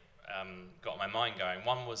got my mind going.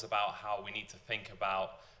 One was about how we need to think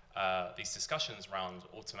about these discussions around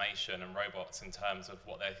automation and robots in terms of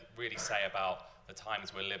what they really say about the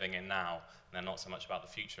times we're living in now. And they're not so much about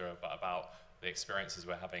the future, but about the experiences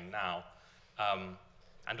we're having now.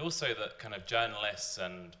 And also that kind of journalists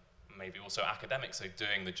and maybe also academics are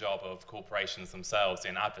doing the job of corporations themselves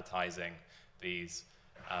in advertising these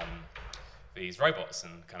robots,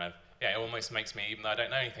 and kind of, yeah, it almost makes me, even though I don't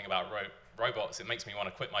know anything about robots, it makes me want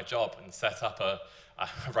to quit my job and set up a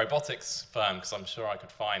robotics firm, because I'm sure I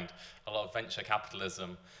could find a lot of venture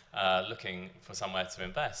capitalism looking for somewhere to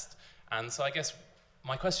invest. And so I guess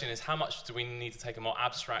my question is, how much do we need to take a more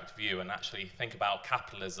abstract view and actually think about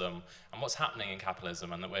capitalism and what's happening in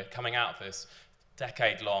capitalism, and that we're coming out of this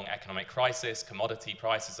decade-long economic crisis, commodity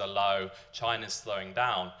prices are low, China's slowing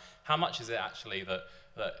down. How much is it actually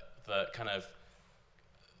that kind of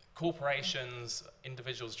corporations,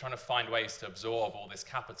 individuals trying to find ways to absorb all this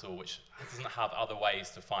capital which doesn't have other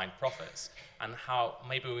ways to find profits, and how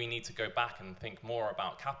maybe we need to go back and think more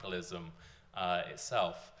about capitalism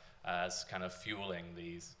itself as kind of fueling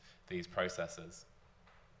these processes?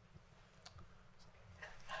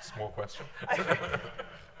 Small question.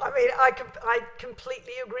 I mean, I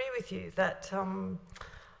completely agree with you that,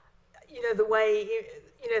 you know, the way,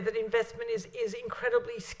 you know, that investment is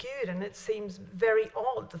incredibly skewed, and it seems very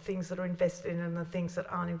odd, the things that are invested in and the things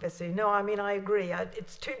that aren't invested in. No, I mean, I agree.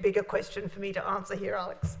 It's too big a question for me to answer here,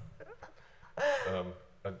 Alex.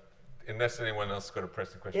 Unless anyone else has got a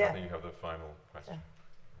pressing question, I think you have the final question.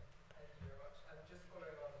 Thank you very much. And just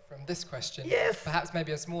following on from this question, perhaps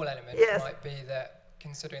maybe a small element might be that,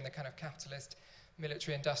 considering the kind of capitalist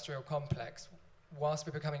military-industrial complex, whilst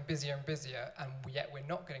we're becoming busier and busier, and yet we're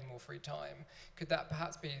not getting more free time, could that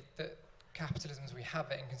perhaps be that capitalism as we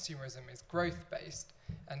have it and consumerism is growth-based,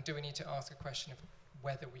 and do we need to ask a question of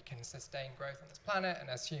whether we can sustain growth on this planet and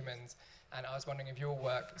as humans? And I was wondering if your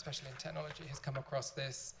work, especially in technology, has come across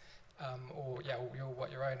this, or your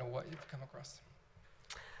own, or what you've come across.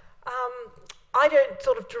 I don't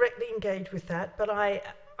sort of directly engage with that, but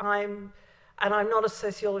I'm not a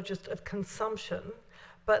sociologist of consumption,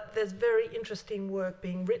 but there's very interesting work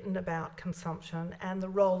being written about consumption and the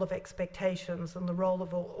role of expectations and the role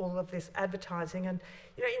of all of this advertising. And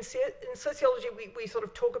you know, in sociology, we sort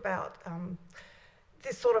of talk about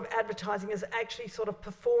this sort of advertising as actually sort of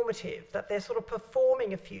performative, that they're sort of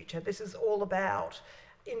performing a future. This is all about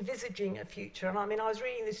envisaging a future. And I mean, I was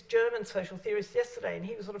reading this German social theorist yesterday, and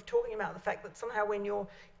he was sort of talking about the fact that somehow when you're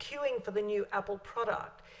queuing for the new Apple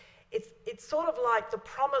product, it's sort of like the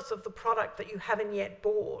promise of the product that you haven't yet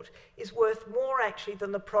bought is worth more actually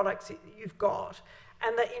than the products you've got.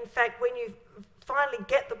 And that in fact, when you finally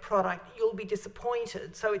get the product, you'll be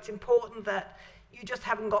disappointed. So it's important that you just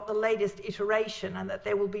haven't got the latest iteration, and that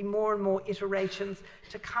there will be more and more iterations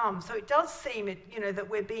to come. So it does seem, you know, that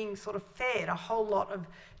we're being sort of fed a whole lot of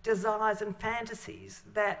desires and fantasies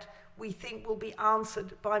that we think will be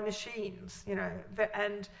answered by machines, you know,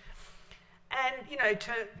 and you know,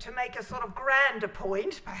 to make a sort of grander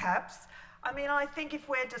point, perhaps, I mean, I think if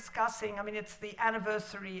we're discussing, I mean, it's the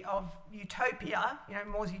anniversary of Utopia, you know,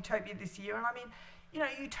 Moore's Utopia this year, and I mean, you know,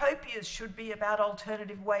 utopias should be about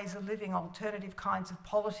alternative ways of living, alternative kinds of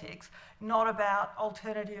politics, not about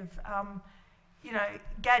alternative, you know,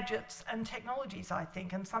 gadgets and technologies, I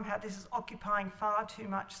think, and somehow this is occupying far too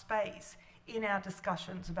much space in our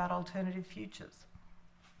discussions about alternative futures.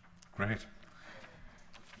 Great.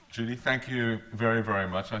 Judy, thank you very, very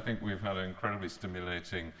much. I think we've had an incredibly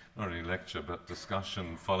stimulating, not only lecture, but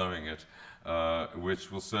discussion following it,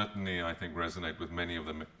 which will certainly, I think, resonate with many of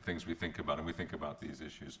the things we think about, and we think about these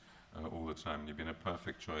issues all the time. You've been a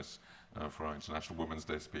perfect choice for our International Women's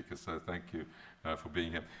Day speaker, so thank you for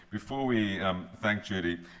being here. Before we thank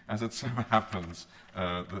Judy, as it so happens,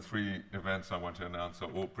 the 3 events I want to announce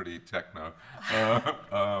are all pretty techno,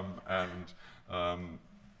 and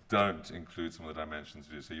don't include some of the dimensions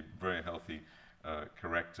you do, so you're very healthy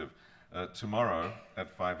corrective. Tomorrow at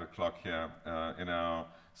 5 o'clock here, in our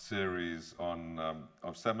series on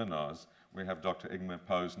of seminars, we have Dr. Ingmar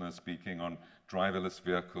Posner speaking on driverless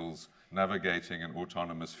vehicles, navigating an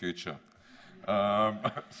autonomous future.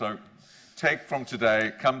 So take from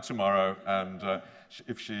today, come tomorrow, and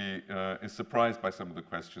if she is surprised by some of the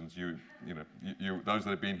questions, those that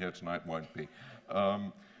have been here tonight won't be.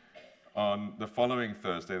 On the following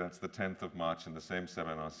Thursday, that's the 10th of March, in the same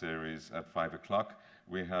seminar series at 5 o'clock,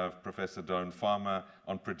 we have Professor Doan Farmer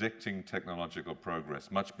on predicting technological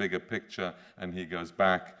progress. Much bigger picture, and he goes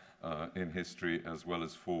back in history as well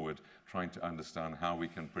as forward, trying to understand how we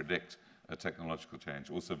can predict a technological change.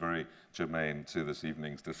 Also very germane to this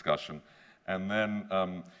evening's discussion. And then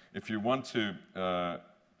if you want to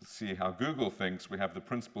see how Google thinks, we have the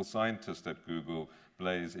principal scientist at Google,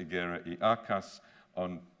 Blaise Igera-Iakas,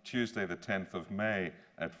 on Tuesday the 10th of May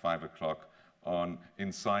at 5 o'clock on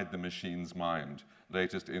Inside the Machine's Mind,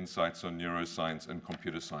 latest insights on neuroscience and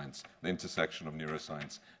computer science, the intersection of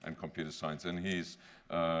neuroscience and computer science. And he's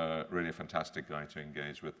really a fantastic guy to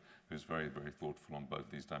engage with, who's very, very thoughtful on both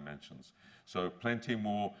these dimensions. So plenty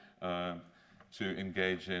more to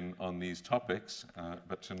engage in on these topics,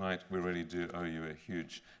 but tonight we really do owe you a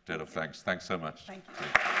huge debt of thanks. Thanks so much. Thank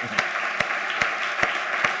you.